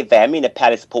I say they, I mean the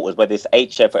Palace supporters, whether it's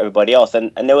HF or everybody else.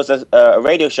 And there was a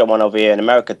radio show on over here in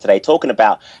America today talking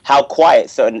about how quiet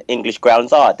certain English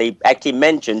grounds are. They actually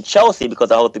mentioned Chelsea because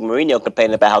the whole thing Mourinho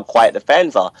complaining about how quiet the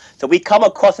fans are. So we come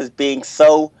across as being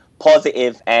so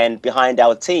positive and behind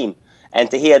our team. And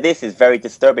to hear this is very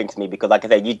disturbing to me because, like I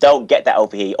said, you don't get that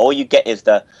over here. All you get is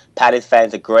the Palace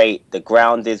fans are great, the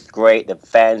ground is great, the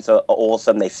fans are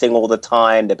awesome, they sing all the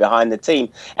time, they're behind the team.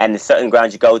 And there's certain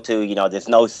grounds you go to, there's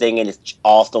no singing, it's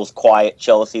Arsenal's quiet,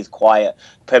 Chelsea's quiet,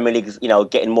 Premier League's,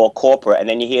 getting more corporate. And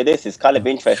then you hear this, it's kind of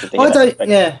interesting to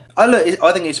hear.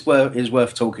 I think it's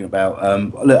worth talking about.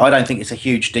 I don't think it's a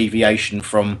huge deviation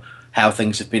from how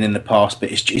things have been in the past, but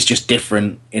it's just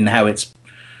different in how it's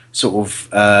sort of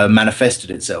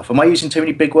manifested itself. Am I using too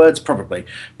many big words? Probably,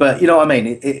 but you know what I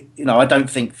mean. I don't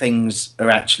think things are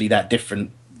actually that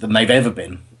different than they've ever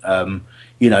been.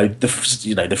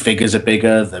 The figures are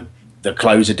bigger, the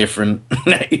clothes are different.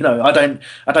 I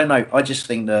don't know. I just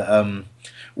think that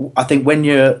I think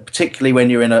particularly when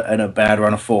you're in a bad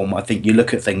run of form, I think you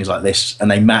look at things like this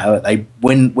and they matter.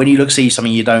 When you see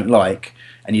something you don't like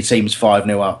and your team's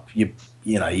 5-0 up, you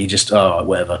just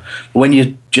whatever. But when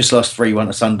you just lost 3-1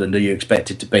 to Sunderland, who you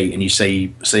expected to beat, and you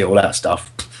see all that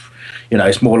stuff,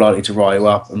 it's more likely to rile you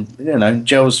up. And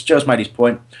Joe's made his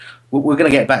point. We're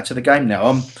going to get back to the game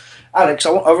now. Alex,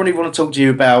 I really want to talk to you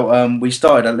about. We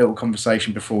started a little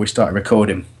conversation before we started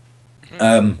recording.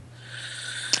 A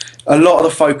lot of the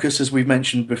focus, as we've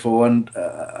mentioned before, and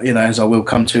as I will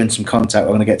come to in some contact, I'm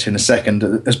going to get to in a second,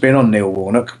 has been on Neil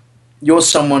Warnock. You're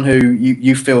someone who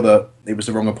you feel that it was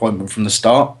the wrong appointment from the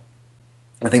start.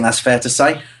 I think that's fair to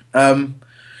say. You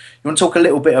want to talk a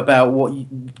little bit about what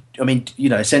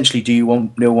essentially, do you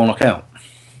want Neil Warnock out?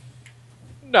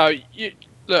 No,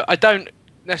 look, I don't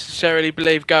necessarily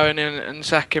believe going in and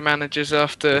sacking managers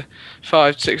after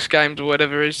 5-6 games or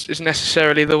whatever is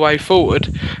necessarily the way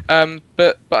forward.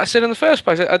 But I said in the first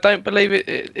place, I don't believe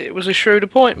it was a shrewd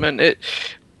appointment.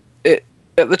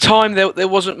 At the time, there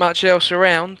wasn't much else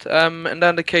around, and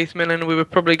under Keith Millen, we were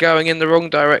probably going in the wrong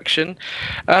direction.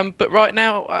 But right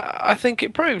now, I think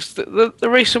it proves that the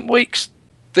recent weeks,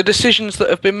 the decisions that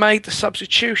have been made, the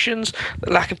substitutions, the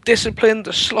lack of discipline,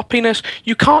 the sloppiness,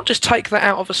 you can't just take that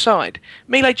out of a side.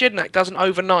 Mile Jedinak doesn't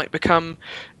overnight become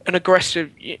an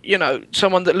aggressive,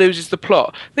 someone that loses the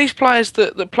plot. These players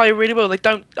that play really well, they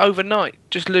don't overnight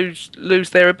just lose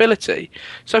their ability.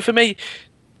 So for me,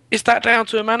 is that down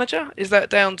to a manager? Is that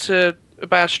down to a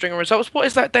bad string of results? What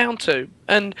is that down to?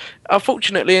 And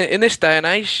unfortunately, in this day and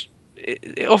age,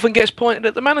 it often gets pointed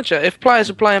at the manager. If players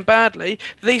are playing badly,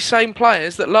 these same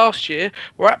players that last year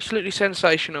were absolutely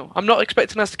sensational. I'm not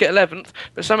expecting us to get 11th,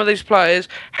 but some of these players,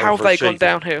 how have they gone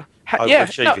downhill? They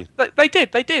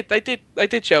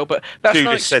did, Joe, but that's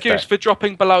no excuse for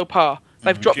dropping below par.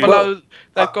 They've dropped below.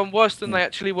 They've gone worse than they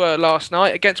actually were last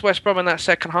night against West Brom in that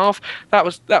second half. That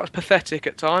was pathetic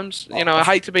at times. I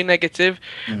hate to be negative,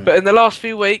 but in the last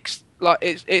few weeks,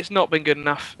 it's not been good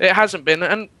enough. It hasn't been,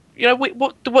 and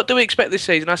what do we expect this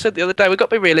season? I said the other day, we've got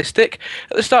to be realistic.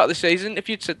 At the start of the season, if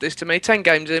you'd said this to me 10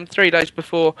 games in, 3 days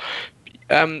before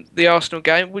the Arsenal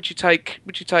game, would you take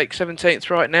 17th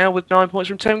right now with 9 points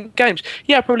from 10 games?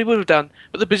 Yeah, I probably would have done.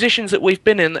 But the positions that we've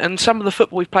been in and some of the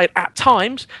football we've played at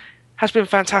times has been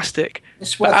fantastic.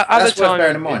 That's worth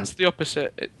bearing in mind. It's the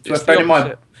opposite. It's worth bearing in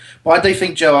mind. But I do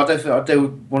think, Joe, I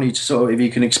do want you to sort of, if you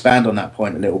can expand on that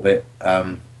point a little bit.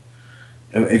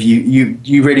 If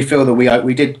you really feel that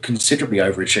we did considerably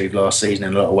overachieve last season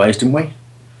in a lot of ways, didn't we?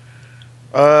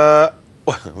 Well,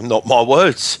 not my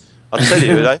words. I'll tell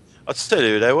you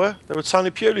who they were. They were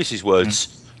Tony Pulis'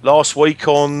 words last week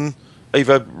on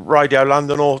either Radio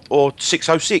London or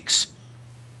 606.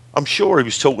 I'm sure he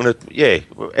was talking on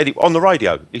the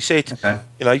radio. He said,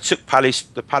 he took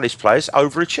the Palace players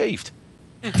overachieved.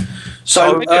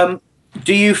 So,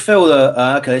 do you feel that?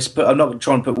 I'm not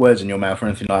trying to put words in your mouth or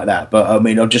anything like that, but I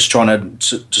mean, I'm just trying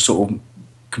to sort of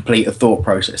complete a thought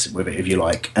process with it, if you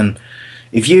like. And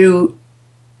if you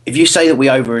say that we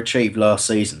overachieved last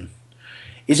season,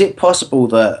 is it possible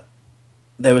that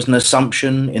there was an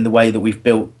assumption in the way that we've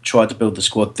tried to build the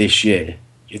squad this year?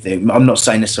 I'm not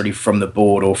saying necessarily from the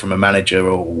board or from a manager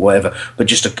or whatever, but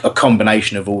just a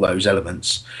combination of all those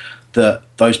elements, that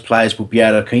those players will be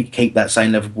able to keep that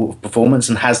same level of performance,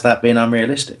 and has that been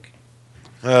unrealistic?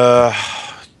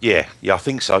 Yeah, I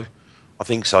think so.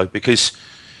 Because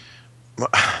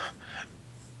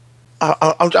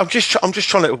I'm just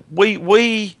trying to.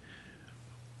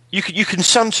 You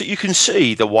can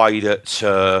see the way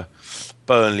that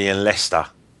Burnley and Leicester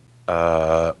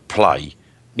play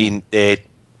in their.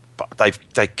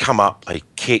 They come up, they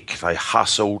kick, they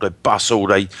hustle, they bustle,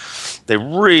 they're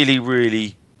really,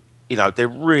 really, they're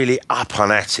really up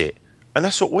and at it, and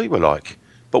that's what we were like.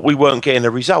 But we weren't getting the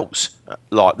results,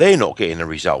 like they're not getting the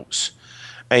results.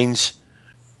 And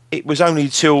it was only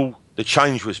until the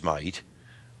change was made.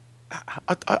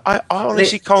 I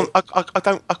honestly can't. I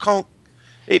can't.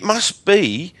 It must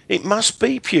be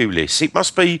Pulis. It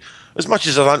must be, as much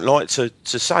as I don't like to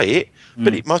say it,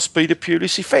 but it must be the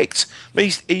Pulis effect. I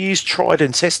mean, he is tried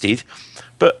and tested,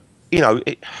 but but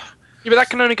that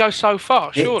can only go so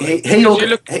far, surely. Go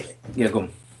on.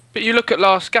 But you look at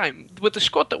last game with the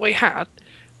squad that we had.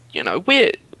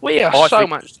 We are so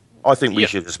much. I think we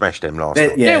should have smashed them last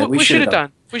time. Yeah, we should have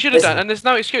done. We should have done, and there's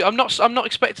no excuse. I'm not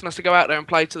expecting us to go out there and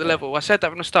play to the level. I said that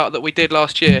from the start that we did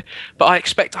last year, but I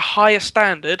expect a higher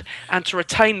standard and to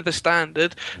retain the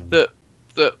standard that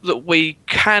we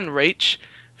can reach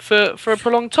for a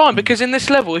prolonged time. Because in this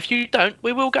level, if you don't,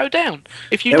 we will go down.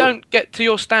 If you don't get to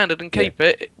your standard and keep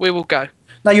it, we will go.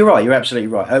 No, you're right. You're absolutely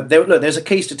right. There's a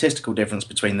key statistical difference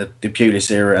between the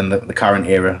Pulis era and the current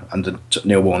era under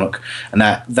Neil Warnock, and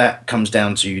that comes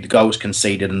down to the goals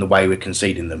conceded and the way we're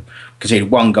conceding them. Conceded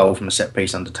one goal from a set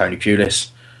piece under Tony Pulis.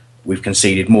 We've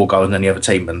conceded more goals than any other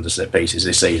team under set pieces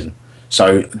this season.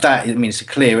 So it's a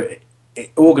clear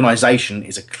organisation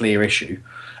is a clear issue,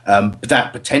 but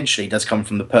that potentially does come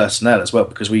from the personnel as well,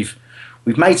 because we've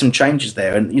made some changes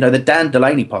there, and the Dan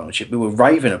Delaney partnership we were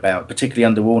raving about, particularly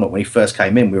under Warnock when he first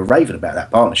came in. We were raving about that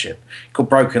partnership. It got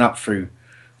broken up through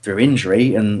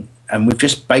injury, and we've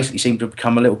just basically seemed to have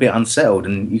become a little bit unsettled.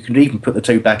 And you can even put the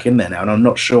two back in there now, and I'm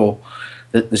not sure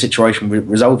that the situation will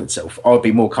resolve itself. I'd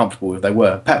be more comfortable if they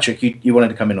were. Patrick, you wanted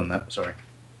to come in on that? Sorry.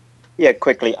 Yeah,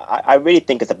 quickly. I really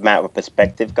think it's a matter of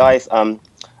perspective, guys.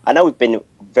 I know we've been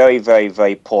very, very,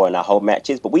 very poor in our home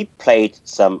matches, but we played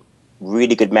some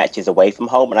really good matches away from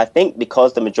home, and I think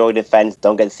because the majority of fans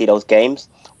don't get to see those games,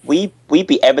 we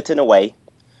beat Everton away,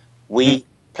 we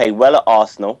played well at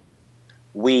Arsenal,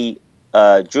 we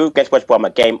drew against West Brom, a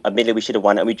game admittedly we should have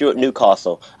won, and we drew at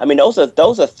Newcastle. I mean, those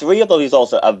are three of those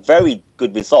results are very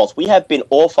good results. We have been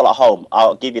awful at home,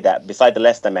 I'll give you that, beside the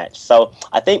Leicester match. So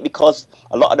I think because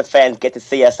a lot of the fans get to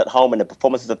see us at home and the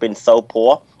performances have been so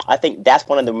poor, I think that's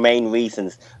one of the main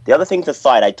reasons. The other things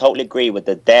aside, I totally agree with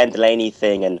the Dan Delaney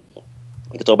thing, and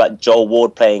we could talk about Joel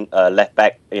Ward playing left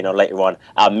back, later on.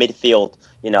 Our midfield,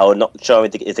 not showing.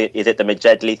 Is it the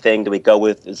Majedli thing? Do we go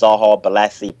with Zaha,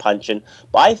 Balassi, Puncheon?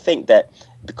 But I think that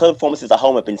because performances at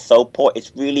home have been so poor,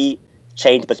 it's really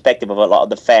changed the perspective of a lot of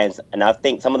the fans. And I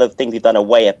think some of the things we've done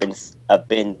away have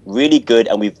been really good,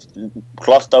 and we've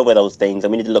glossed over those things.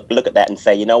 And we need to look at that and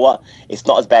say, you know what? It's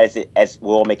not as bad as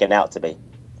we're all making it out to be.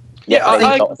 Yeah,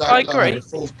 I agree.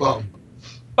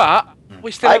 But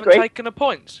we still haven't taken the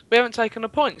points. We haven't taken the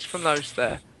points from those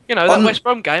there. That West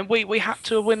Brom game, we had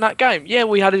to win that game. Yeah,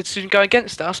 we had a decision go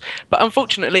against us, but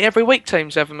unfortunately, every week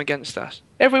teams have them against us.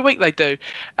 Every week they do.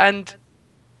 And,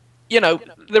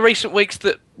 the recent weeks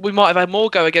that we might have had more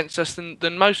go against us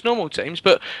than most normal teams,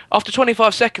 but after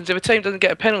 25 seconds, if a team doesn't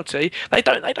get a penalty, they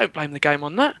don't blame the game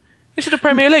on that. This is the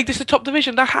Premier League. This is the top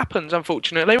division. That happens,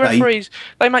 unfortunately. Referees,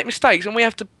 they make mistakes, and we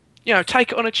have to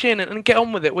take it on a chin and get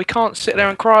on with it. We can't sit there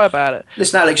and cry about it.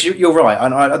 Listen, Alex, you're right.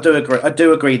 I do agree. I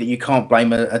do agree that you can't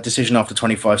blame a decision after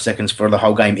 25 seconds for the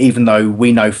whole game, even though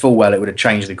we know full well it would have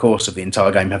changed the course of the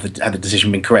entire game had the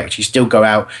decision been correct. You still go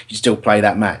out, you still play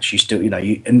that match. You still,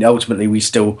 and ultimately we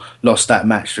still lost that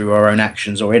match through our own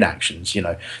actions or inactions.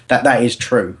 That is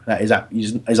true. That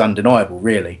is undeniable,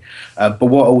 really. But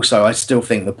what also, I still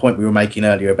think the point we were making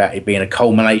earlier about it being a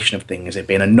culmination of things, it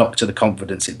being a knock to the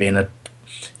confidence, it being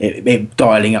it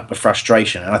dialing up the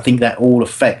frustration, and I think that all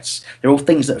they're all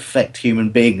things that affect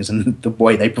human beings and the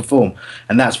way they perform,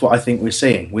 and that's what I think we're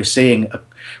seeing. We're seeing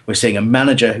a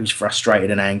manager who's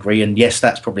frustrated and angry, and yes,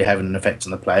 that's probably having an effect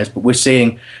on the players, but we're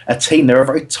seeing a team. They're a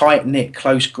very tight-knit,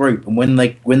 close group, and when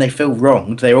they feel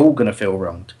wronged, they're all going to feel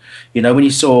wronged. When you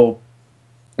saw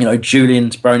Julian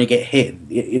Speroni get hit,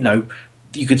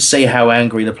 you could see how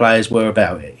angry the players were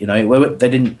about it. They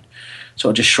didn't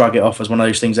sort of just shrug it off as one of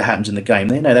those things that happens in the game.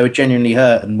 They were genuinely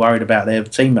hurt and worried about their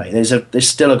teammate. There's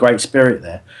still a great spirit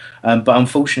there, but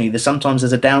unfortunately, there's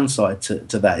a downside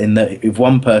to that. In that, if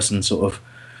one person sort of,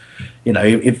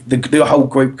 if the whole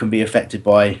group can be affected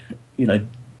by,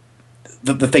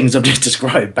 the things I've just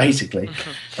described, basically.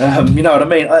 You know what I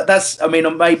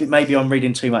mean? Maybe I'm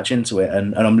reading too much into it,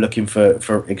 and I'm looking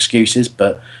for excuses.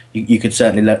 But you could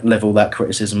certainly level that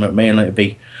criticism at me, and it'd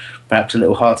be perhaps a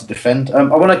little hard to defend. I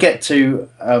want to get to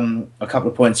a couple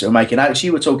of points that we're making. Alex,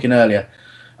 you were talking earlier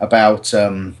about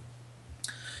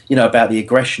about the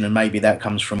aggression, and maybe that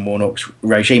comes from Warnock's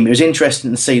regime. It was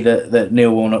interesting to see that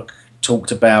Neil Warnock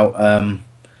talked about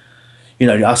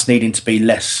us needing to be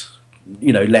less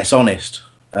honest.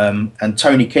 And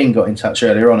Tony King got in touch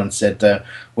earlier on and said,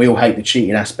 we all hate the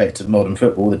cheating aspect of modern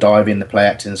football, the diving, the play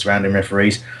acting surrounding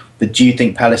referees. But do you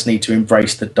think Palace need to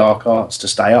embrace the dark arts to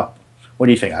stay up? What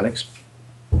do you think, Alex?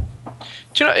 Do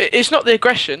you know, it's not the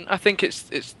aggression. I think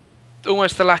it's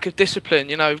almost the lack of discipline,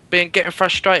 getting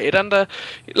frustrated. And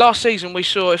last season we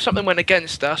saw if something went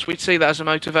against us, we'd see that as a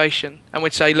motivation, and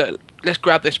we'd say, look, let's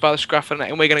grab this by the scruff of the neck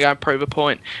and we're going to go and prove a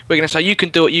point. We're going to say, you can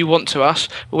do what you want to us,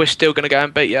 but we're still going to go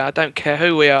and beat you. I don't care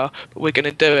who we are, but we're going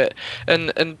to do it.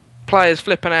 And players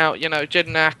flipping out,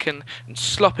 Jedinak and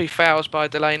sloppy fouls by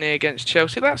Delaney against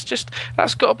Chelsea, that's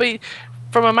got to be,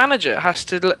 from a manager, has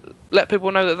to let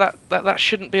people know that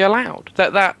shouldn't be allowed,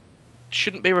 that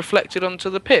shouldn't be reflected onto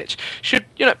the pitch.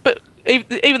 But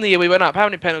even the year we went up, how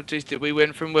many penalties did we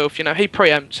win from Wilf? He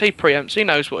preempts, he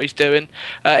knows what he's doing.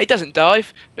 He doesn't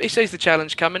dive, but he sees the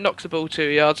challenge coming, knocks the ball 2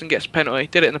 yards and gets a penalty.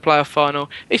 Did it in the playoff final.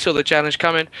 He saw the challenge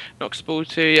coming, knocks the ball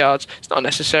 2 yards. It's not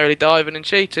necessarily diving and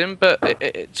cheating, but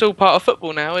it's all part of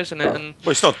football now, isn't it? And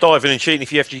well, it's not diving and cheating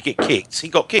if you have to get kicked. He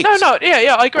got kicked.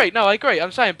 Yeah, I agree.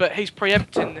 I'm saying, but he's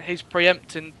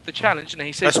preempting the challenge, and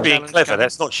he sees that's the being challenge clever. coming.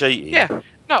 That's not cheating. Yeah.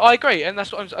 No, I agree, and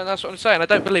that's what I'm saying. I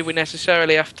don't believe we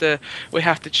necessarily have to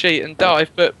cheat and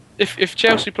dive, but if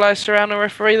Chelsea players surround a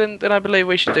referee, then I believe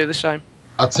we should do the same.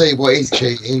 I'll tell you what is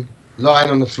cheating: lying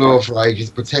on the floor for ages,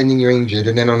 pretending you're injured,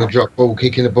 and then on a drop ball,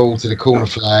 kicking the ball to the corner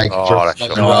flag. Don't. Do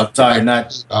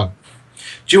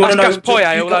you want to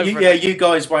know? You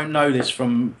guys won't know this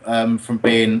from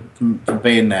being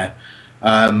there.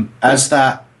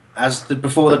 As the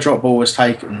drop ball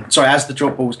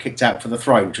was kicked out for the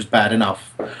throw, which was bad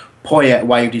enough, Poyet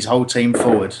waved his whole team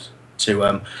forward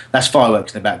to that's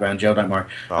fireworks in the background, Joe, don't worry.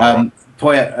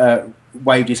 Poyet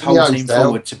waved his whole team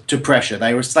forward to pressure.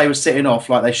 They were sitting off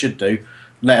like they should do,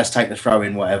 let us take the throw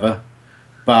in, whatever.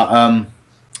 But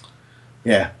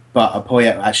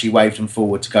Poyet actually waved them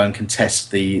forward to go and contest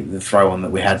the throw on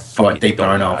that we had quite deep in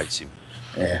our own half.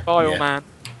 Yeah, man.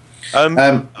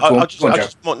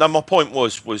 My point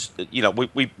was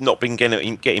we've not been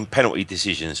getting penalty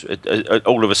decisions.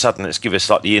 All of a sudden, it's given us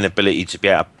like the inability to be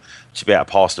able to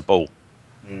pass the ball.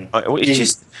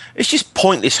 It's just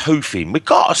pointless hoofing. We've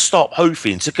got to stop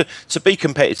hoofing to be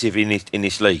competitive in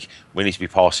this league. We need to be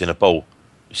passing a ball.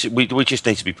 We just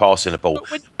need to be passing a ball.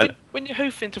 When you're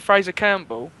hoofing to Fraser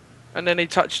Campbell, and then he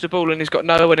touched the ball and he's got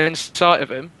no one in sight of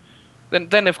him,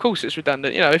 then of course it's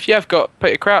redundant. If you have got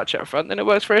Peter Crouch out front, then it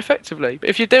works very effectively. But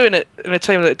if you're doing it in a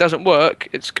team that doesn't work,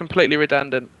 it's completely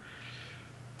redundant.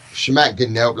 Shamak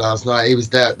didn't help last night. He was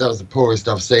there. That was the poorest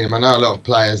I've seen him. I know a lot of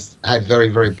players had very,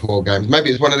 very poor games. Maybe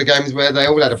it was one of the games where they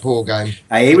all had a poor game.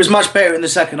 Hey, he was much better in the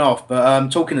second half. But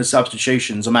talking of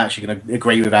substitutions, I'm actually going to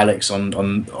agree with Alex on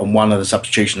one of the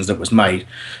substitutions that was made.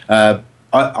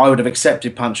 I would have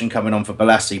accepted Punchin coming on for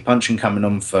Balassi, Punchin coming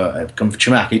on for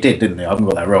Chamak. He did, didn't he? I haven't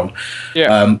got that wrong.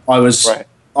 Yeah.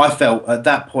 I felt at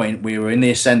that point we were in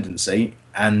the ascendancy,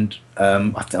 and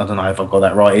I don't know if I've got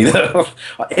that right either.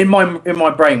 in my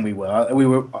brain, we were.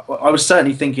 I was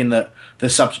certainly thinking that the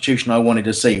substitution I wanted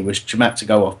to see was Chamakh to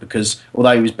go off, because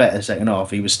although he was better second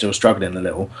half, he was still struggling a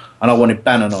little, and I wanted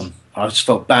Bannon on. I just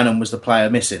felt Bannon was the player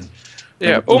missing.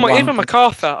 Yeah, even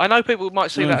MacArthur. I know people might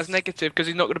see that as negative because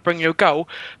he's not going to bring you a goal,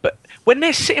 but when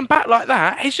they're sitting back like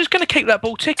that, he's just going to keep that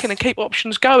ball ticking and keep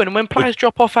options going. And when players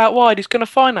drop off out wide, he's going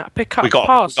to find that, pick up,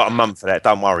 pass. We've got a month for that.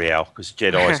 Don't worry, Al, because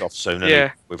Jedi's off soon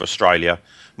with Australia.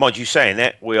 Mind you, saying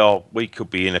that, we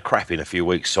could be in a crap in a few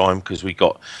weeks' time, because we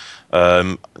got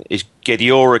is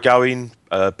Gediora going,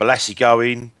 Balassi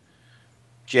going,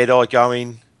 Jedi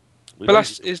going. Don't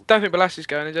think Balassi's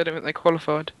going. I don't think they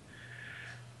qualified.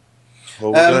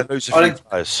 Well, we're going to lose a few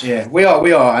players. Yeah, we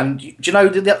are. And do you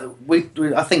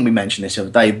know, I think we mentioned this the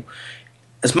other day.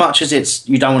 As much as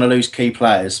you don't want to lose key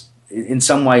players, in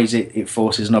some ways it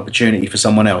forces an opportunity for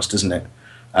someone else, doesn't it?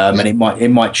 And it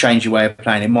might change your way of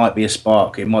playing. It might be a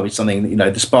spark. It might be something.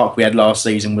 The spark we had last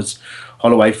season was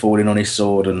Holloway falling on his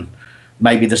sword, and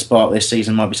maybe the spark this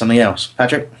season might be something else.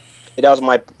 Patrick?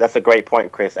 That's a great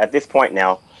point, Chris. At this point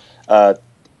now,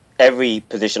 every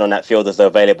position on that field is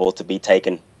available to be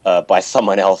taken by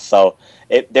someone else. So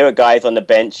there are guys on the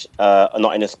bench,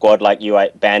 not in the squad, like you,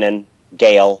 Bannon,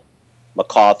 Gale,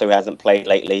 MacArthur, who hasn't played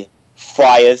lately,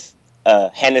 Friars,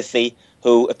 Hennessy,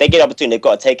 who, if they get opportunity, they've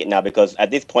got to take it now, because at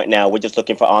this point now, we're just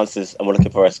looking for answers and we're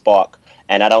looking for a spark.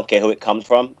 And I don't care who it comes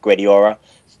from, Grediora,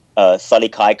 Sully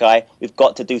Kaikai. We've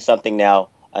got to do something now.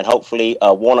 And hopefully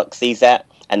Warnock sees that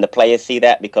and the players see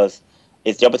that, because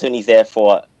the opportunity's there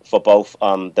for both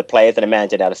the players and the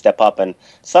manager now to step up. And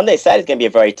Saturday's going to be a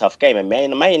very tough game. And Man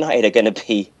United are going to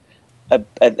be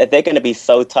they're going to be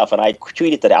so tough. And I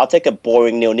tweeted today, I'll take a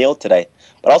boring 0-0 today,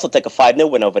 but I'll also take a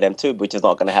 5-0 win over them too, which is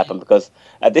not going to happen, because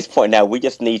at this point now we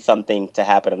just need something to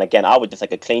happen. And again, I would just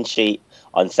take a clean sheet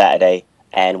on Saturday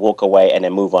and walk away and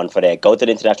then move on from there. Go to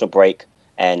the international break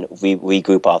and we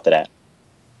regroup after that.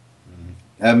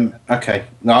 Okay.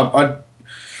 No, I'm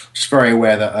just very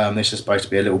aware that this is supposed to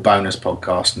be a little bonus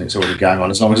podcast and it's already going on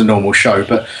as long as a normal show.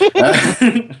 But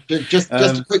just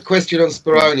a quick question on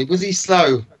Speroni. Was he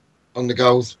slow on the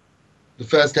goals? The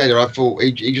first header, I thought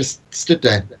he just stood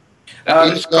there.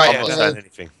 He's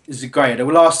a great header.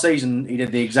 Well, last season he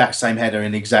did the exact same header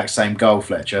in the exact same goal,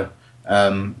 Fletcher.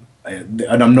 And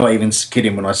I'm not even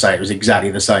kidding when I say it was exactly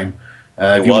the same.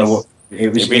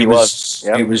 It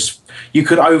was. You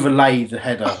could overlay the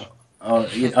header,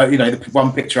 the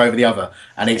one picture over the other,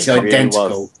 and it's identical.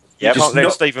 Really you can't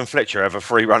let Stephen Fletcher have a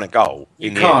free run at goal.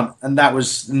 You can't, and that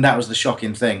was the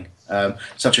shocking thing.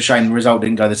 Such a shame the result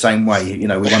didn't go the same way. We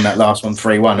won that last one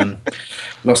 3-1 and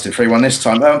lost it 3-1 this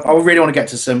time. I really want to get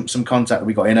to some contact that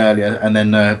we got in earlier, and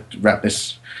then wrap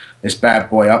this bad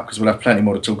boy up, because we'll have plenty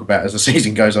more to talk about as the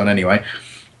season goes on anyway.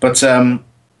 But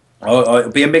it'll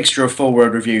be a mixture of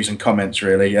forward reviews and comments,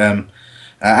 really.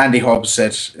 Andy Hobbs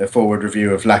said a forward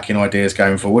review of lacking ideas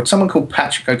going forward. Someone called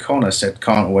Patrick O'Connor said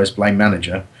can't always blame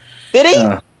manager. Did he?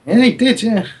 Yeah, he did,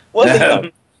 yeah.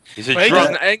 He's a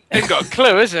drunk. He ain't got a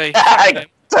clue, is he?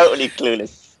 Totally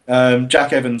clueless.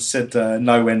 Jack Evans said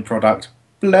no end product.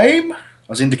 Blame? I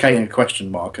was indicating a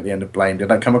question mark at the end of blame. Did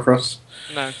that come across?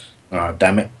 No. Oh,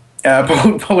 damn it.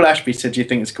 Paul Ashby said, do you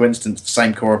think it's a coincidence the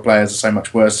same core of players are so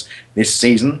much worse this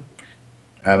season?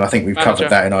 I think we've covered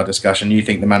that in our discussion. You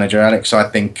think the manager, Alex? I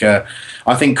think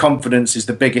confidence is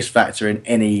the biggest factor in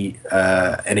any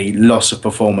loss of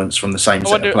performance from the same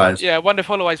set of players. Yeah, I wonder if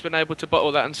Holloway's been able to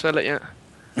bottle that and sell it yet.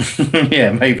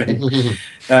 Yeah, maybe.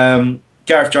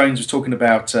 Gareth Jones was talking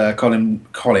about Colin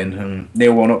and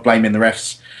Neil Warnock blaming the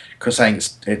refs because saying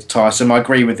it's tiresome. I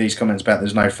agree with these comments about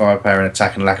there's no firepower in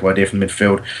attack and lack of idea from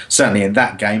midfield. Certainly in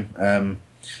that game,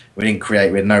 we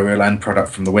had no real end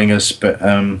product from the wingers, but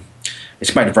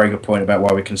it's made a very good point about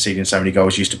why we're conceding so many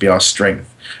goals used to be our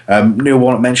strength. Neil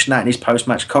Warnock mentioned that in his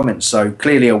post-match comments, so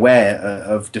clearly aware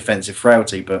of defensive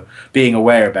frailty, but being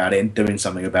aware about it and doing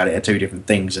something about it are two different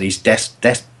things, and he's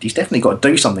definitely got to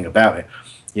do something about it.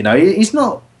 He's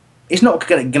not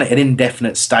going to get an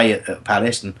indefinite stay at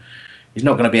Palace, and he's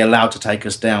not going to be allowed to take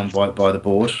us down by the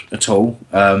board at all.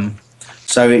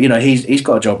 So he's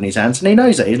got a job in his hands, and he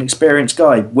knows that. He's an experienced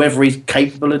guy. Whether he's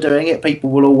capable of doing it, people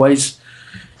will always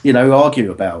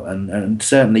argue about, and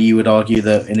certainly you would argue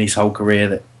that in his whole career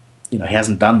that he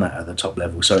hasn't done that at the top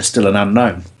level, so it's still an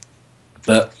unknown.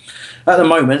 But at the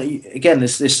moment, again,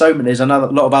 there's a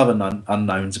lot of other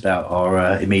unknowns about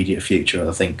our immediate future.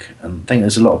 I think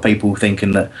there's a lot of people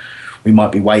thinking that we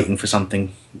might be waiting for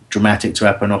something dramatic to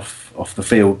happen off the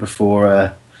field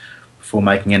before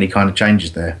making any kind of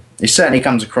changes there. He certainly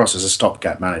comes across as a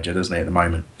stopgap manager, doesn't he, at the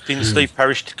moment? Didn't Steve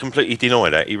Parish completely deny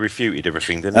that? He refuted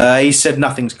everything, didn't he? He said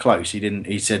nothing's close. He didn't.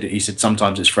 He said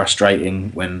sometimes it's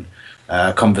frustrating when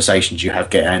conversations you have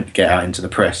get out into the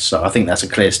press. So I think that's a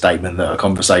clear statement that a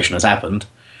conversation has happened.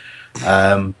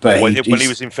 But when he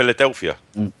was in Philadelphia,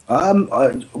 I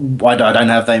don't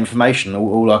have that information.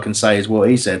 All I can say is what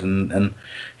he said, and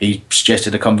he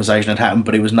suggested a conversation had happened,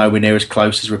 but it was nowhere near as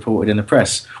close as reported in the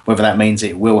press. Whether that means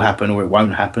it will happen or it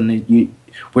won't happen,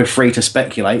 we're free to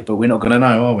speculate, but we're not going to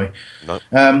know, are we?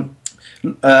 No.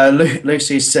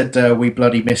 Lucy said we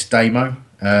bloody missed Damo.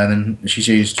 And then she's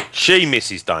used. She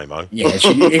misses Damo. Yeah,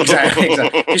 exactly.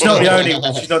 She's not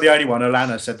the only one.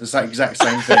 Alana said the exact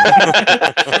same thing.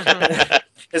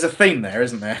 There's a theme there,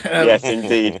 isn't there? Yes,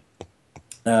 indeed.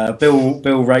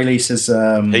 Bill Rayleigh says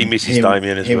he misses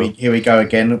Damien as well. Here we go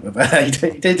again. He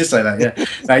did just say that. Yeah.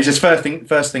 No, he says first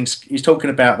thing. He's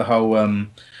talking about the whole. The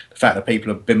fact that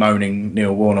people are bemoaning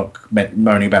Neil Warnock,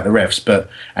 moaning about the refs,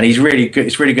 and he's really good.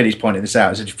 It's really good. He's pointed this out.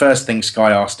 He said the first thing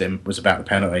Sky asked him was about the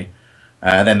penalty.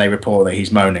 Then they report that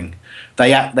he's moaning.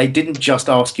 They didn't just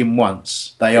ask him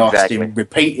once. They asked him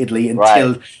repeatedly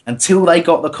until they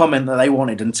got the comment that they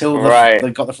wanted.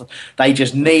 They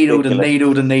just needled and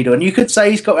needled and needled. And you could say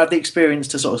he's got to have the experience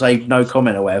to sort of say no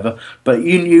comment or whatever. But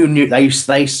you knew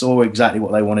they saw exactly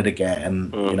what they wanted to get,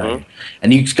 and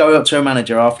and you go up to a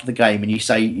manager after the game and you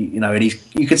say and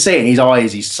you could see it in his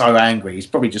eyes. He's so angry. He's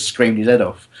probably just screamed his head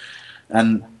off.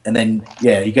 And then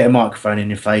you get a microphone in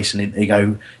your face and you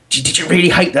go, did you really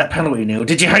hate that penalty, Neil?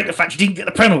 Did you hate the fact you didn't get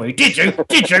the penalty? Did you?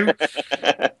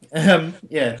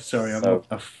 Sorry,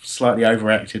 I've slightly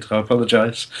overacted. I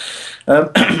apologise.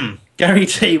 Gary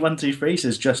T123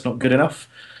 says just not good enough.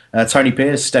 Tony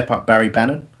Pearce, step up Barry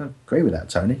Bannon. I agree with that,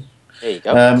 Tony. There you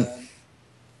go.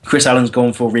 Chris Allen's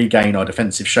gone for regain our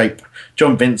defensive shape.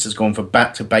 John Vince has gone for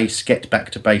get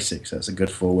back to basics. That's a good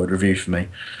forward review for me.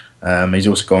 He's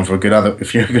also gone for a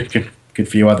good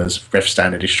few others. Ref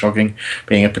standard is shocking,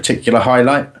 being a particular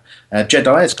highlight.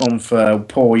 Jedi has gone for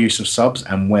poor use of subs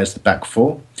and where's the back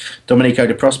four. Domenico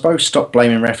De Prospo, stop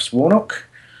blaming refs Warnock.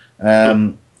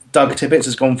 Doug Tibbetts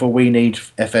has gone for we need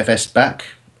FFS back.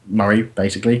 Murray,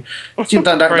 basically.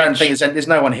 Don't think there's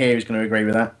no one here who's going to agree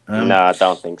with that. No, I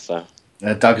don't think so.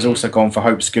 Doug has also gone for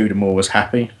hope Scudamore was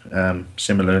happy,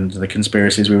 similar to the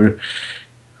conspiracies we were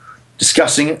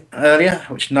discussing earlier,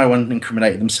 which no one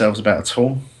incriminated themselves about at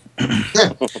all.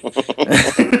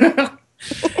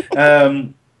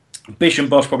 Bish and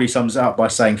Bosch probably sums it up by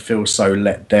saying feels so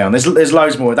let down. There's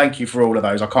loads more. Thank you for all of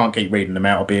those. I can't keep reading them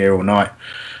out. I'll be here all night.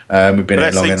 We've been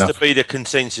here long enough. That seems to be the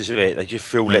consensus of it. They just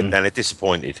feel let down. They're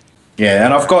disappointed. Yeah,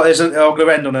 and I'll go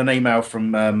end on an email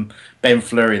from Ben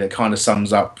Fleury that kind of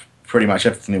sums up pretty much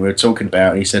everything that we were talking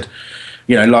about. He said,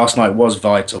 last night was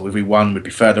vital. If we won, we'd be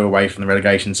further away from the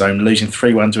relegation zone. Losing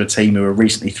 3-1 to a team who were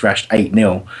recently thrashed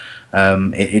 8-0.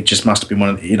 It just must have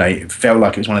been it felt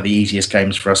like it was one of the easiest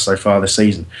games for us so far this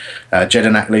season.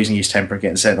 Jedinak losing his temper,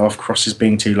 getting sent off, crosses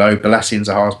being too low, Balassi and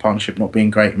Zaha's partnership not being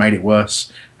great made it worse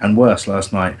and worse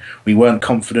last night. We weren't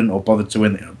confident or bothered to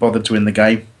win the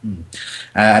game,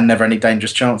 and never any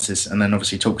dangerous chances. And then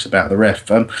obviously talks about the ref.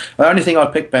 The only thing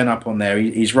I'd pick Ben up on there,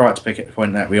 he's right to pick at the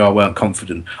point that we weren't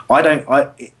confident.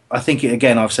 I think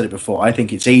I've said it before. I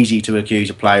think it's easy to accuse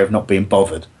a player of not being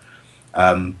bothered.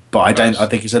 But I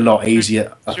think it's a lot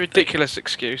easier. It's a ridiculous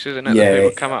excuse, isn't it? That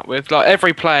people come up with. Like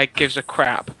every player gives a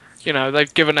crap.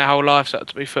 They've given their whole lives up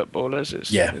to be footballers.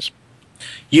 If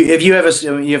you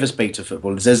ever speak to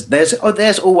footballers,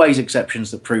 there's always exceptions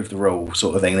that prove the rule,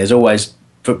 sort of thing. There's always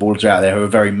footballers out there who are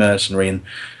very mercenary and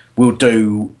will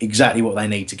do exactly what they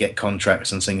need to get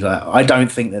contracts and things like that. I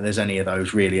don't think that there's any of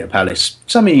those really at Palace.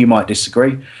 Some of you might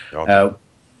disagree. I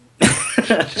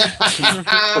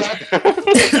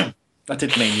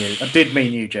did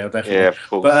mean you, Joe, definitely. Yeah, of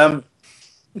course.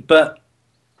 But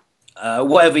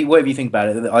whatever you think about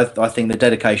it, I think the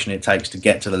dedication it takes to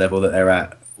get to the level that they're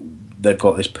at, they've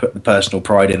got this personal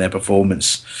pride in their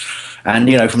performance. And,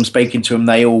 from speaking to them,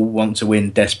 they all want to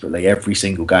win desperately every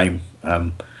single game.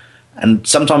 And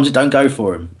sometimes it don't go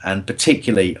for them. And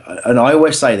particularly, and I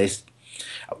always say this,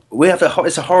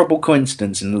 it's a horrible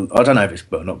coincidence, and I don't know if it's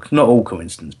not all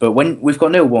coincidence, but when we've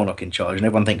got Neil Warnock in charge and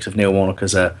everyone thinks of Neil Warnock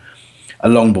as a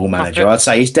long ball manager, I'd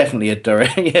say he's definitely a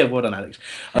direct. Yeah, well done, Alex.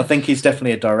 I think he's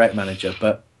definitely a direct manager.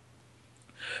 But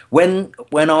when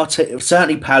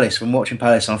certainly Palace, from watching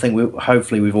Palace, and I think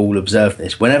hopefully we've all observed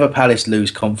this. Whenever Palace lose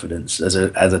confidence as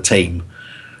a team,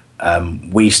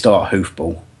 we start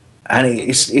hoofball, and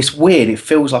it's weird. It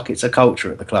feels like it's a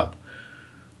culture at the club.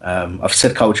 I've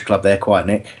said culture club there, quite,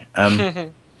 Nick.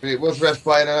 It was ref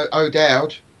by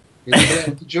O'Dowd.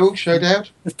 George, Joe Dowd?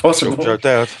 It's possible. Joe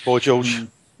Dowd, boy George.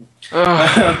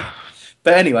 But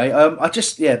anyway,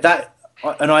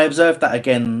 I observed that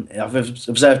again. I've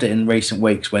observed it in recent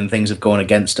weeks when things have gone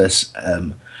against us,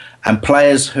 and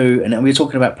players who, and we're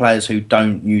talking about players who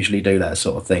don't usually do that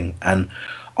sort of thing. And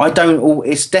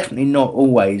it's definitely not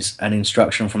always an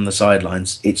instruction from the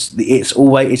sidelines. It's the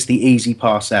easy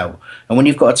pass out. And when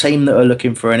you've got a team that are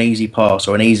looking for an easy pass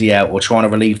or an easy out or trying to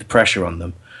relieve the pressure on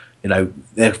them,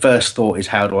 their first thought is,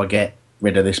 how do I get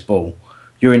rid of this ball?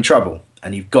 You're in trouble,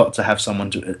 and you've got to have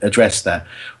someone to address that.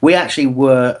 We actually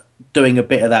were doing a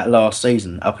bit of that last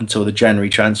season up until the January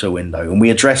transfer window, and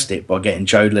we addressed it by getting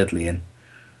Joe Ledley in.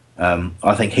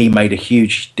 I think he made a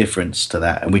huge difference to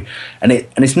that, and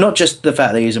it's not just the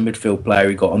fact that he's a midfield player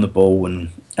who got on the ball and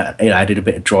added a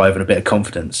bit of drive and a bit of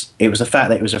confidence. It was the fact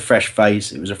that it was a fresh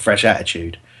face, it was a fresh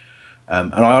attitude,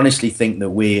 and I honestly think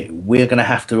that we're going to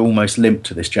have to almost limp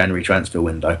to this January transfer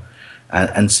window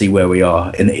and see where we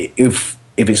are. And if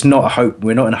it's not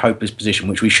we're not in a hopeless position,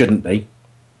 which we shouldn't be.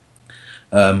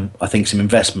 I think some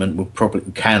investment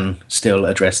can still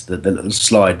address the little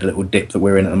slide, the little dip that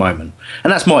we're in at the moment,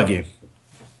 and that's my view.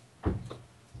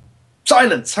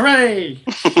 Silence! Hooray!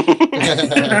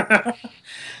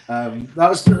 That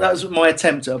was my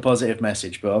attempt at a positive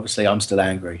message, but obviously I'm still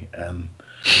angry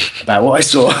about what I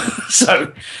saw.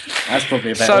 So that's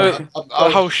probably about. So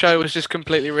the whole show was just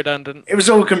completely redundant. It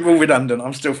was all redundant.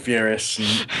 I'm still furious.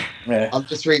 And, yeah. I'm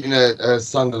just reading a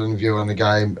Sunderland view on the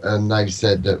game, and they've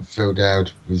said that Phil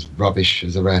Dowd was rubbish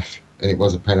as a ref, and it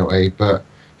was a penalty. But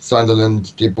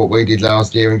Sunderland did what we did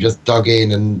last year and just dug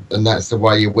in, and that's the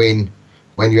way you win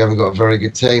when you haven't got a very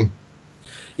good team.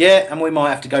 Yeah, and we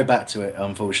might have to go back to it.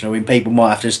 Unfortunately, people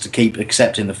might have to keep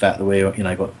accepting the fact that we,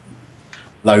 got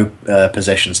low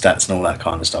possession stats and all that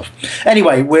kind of stuff.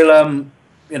 Anyway, we'll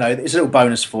it's a little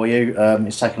bonus for you.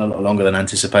 It's taken a lot longer than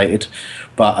anticipated,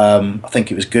 but I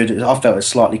think it was good. I felt it was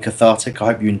slightly cathartic. I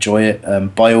hope you enjoy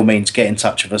it. By all means, get in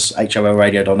touch with us,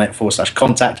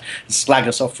 holradio.net/contact, and slag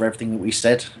us off for everything that we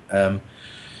said.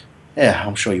 Yeah,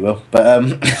 I'm sure you will.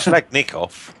 But slag Nick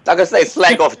off. Like I say,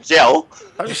 slag off Joe.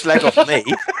 Don't slag off me.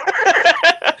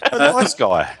 A nice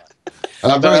guy.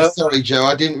 And I'm very sorry, Joe.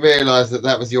 I didn't realise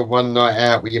that was your one night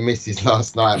out with your missus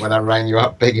last night when I rang you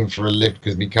up begging for a lift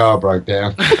because my car broke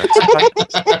down.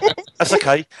 That's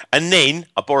okay. And then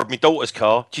I borrowed my daughter's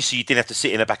car just so you didn't have to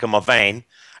sit in the back of my van.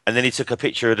 And then he took a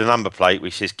picture of the number plate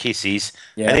which says Kisses,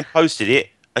 and then posted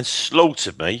it and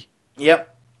slaughtered me. Yep.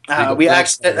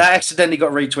 That accidentally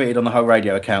got retweeted on the whole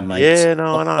radio account, mate. Yeah,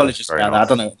 no, I know. Apologies about that. I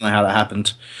don't know how that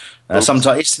happened.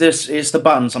 Sometimes it's the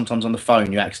button. Sometimes on the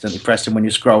phone you accidentally press it when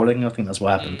you're scrolling. I think that's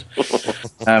what happened.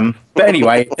 But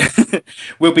anyway,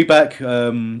 we'll be back.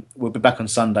 We'll be back on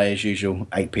Sunday as usual,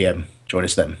 8 p.m. Join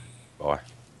us then. Bye.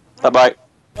 Bye.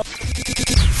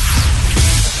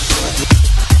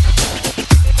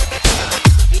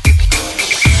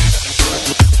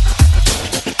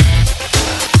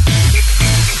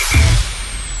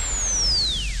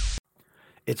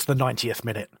 It's the 90th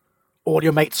minute. All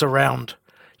your mates around.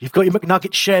 You've got your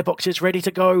McNugget share boxes ready to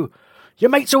go.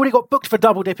 Your mate's already got booked for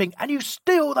double dipping, and you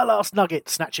steal the last nugget,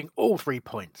 snatching all 3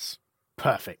 points.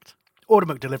 Perfect. Order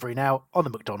McDelivery now on the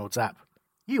McDonald's app.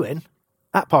 You in?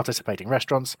 At participating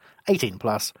restaurants, 18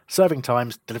 plus, serving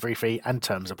times, delivery fee, and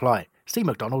terms apply. See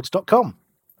mcdonalds.com.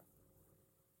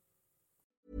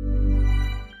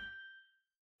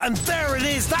 And there it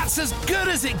is, that's as good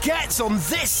as it gets on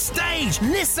this stage.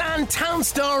 Nissan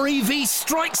Townstar EV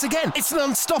strikes again. It's an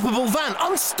unstoppable van,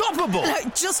 unstoppable.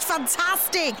 Look, just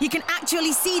fantastic. You can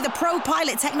actually see the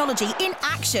ProPilot technology in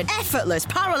action. Effortless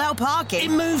parallel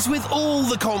parking. It moves with all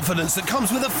the confidence that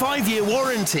comes with a 5-year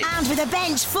warranty. And with a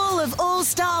bench full of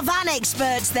all-star van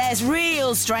experts, there's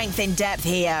real strength in depth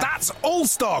here. That's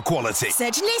all-star quality.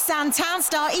 Search Nissan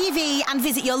Townstar EV and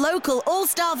visit your local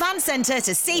all-star van centre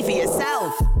to see for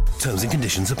yourself. Terms and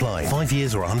conditions apply. 5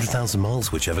 years or 100,000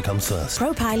 miles, whichever comes first.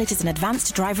 ProPilot is an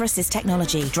advanced driver assist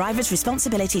technology. Driver's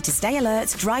responsibility to stay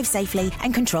alert, drive safely,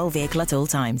 and control vehicle at all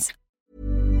times.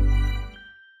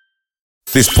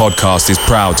 This podcast is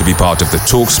proud to be part of the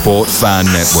TalkSport Fan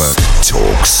Network.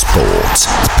 TalkSport.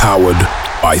 Powered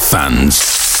by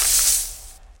fans.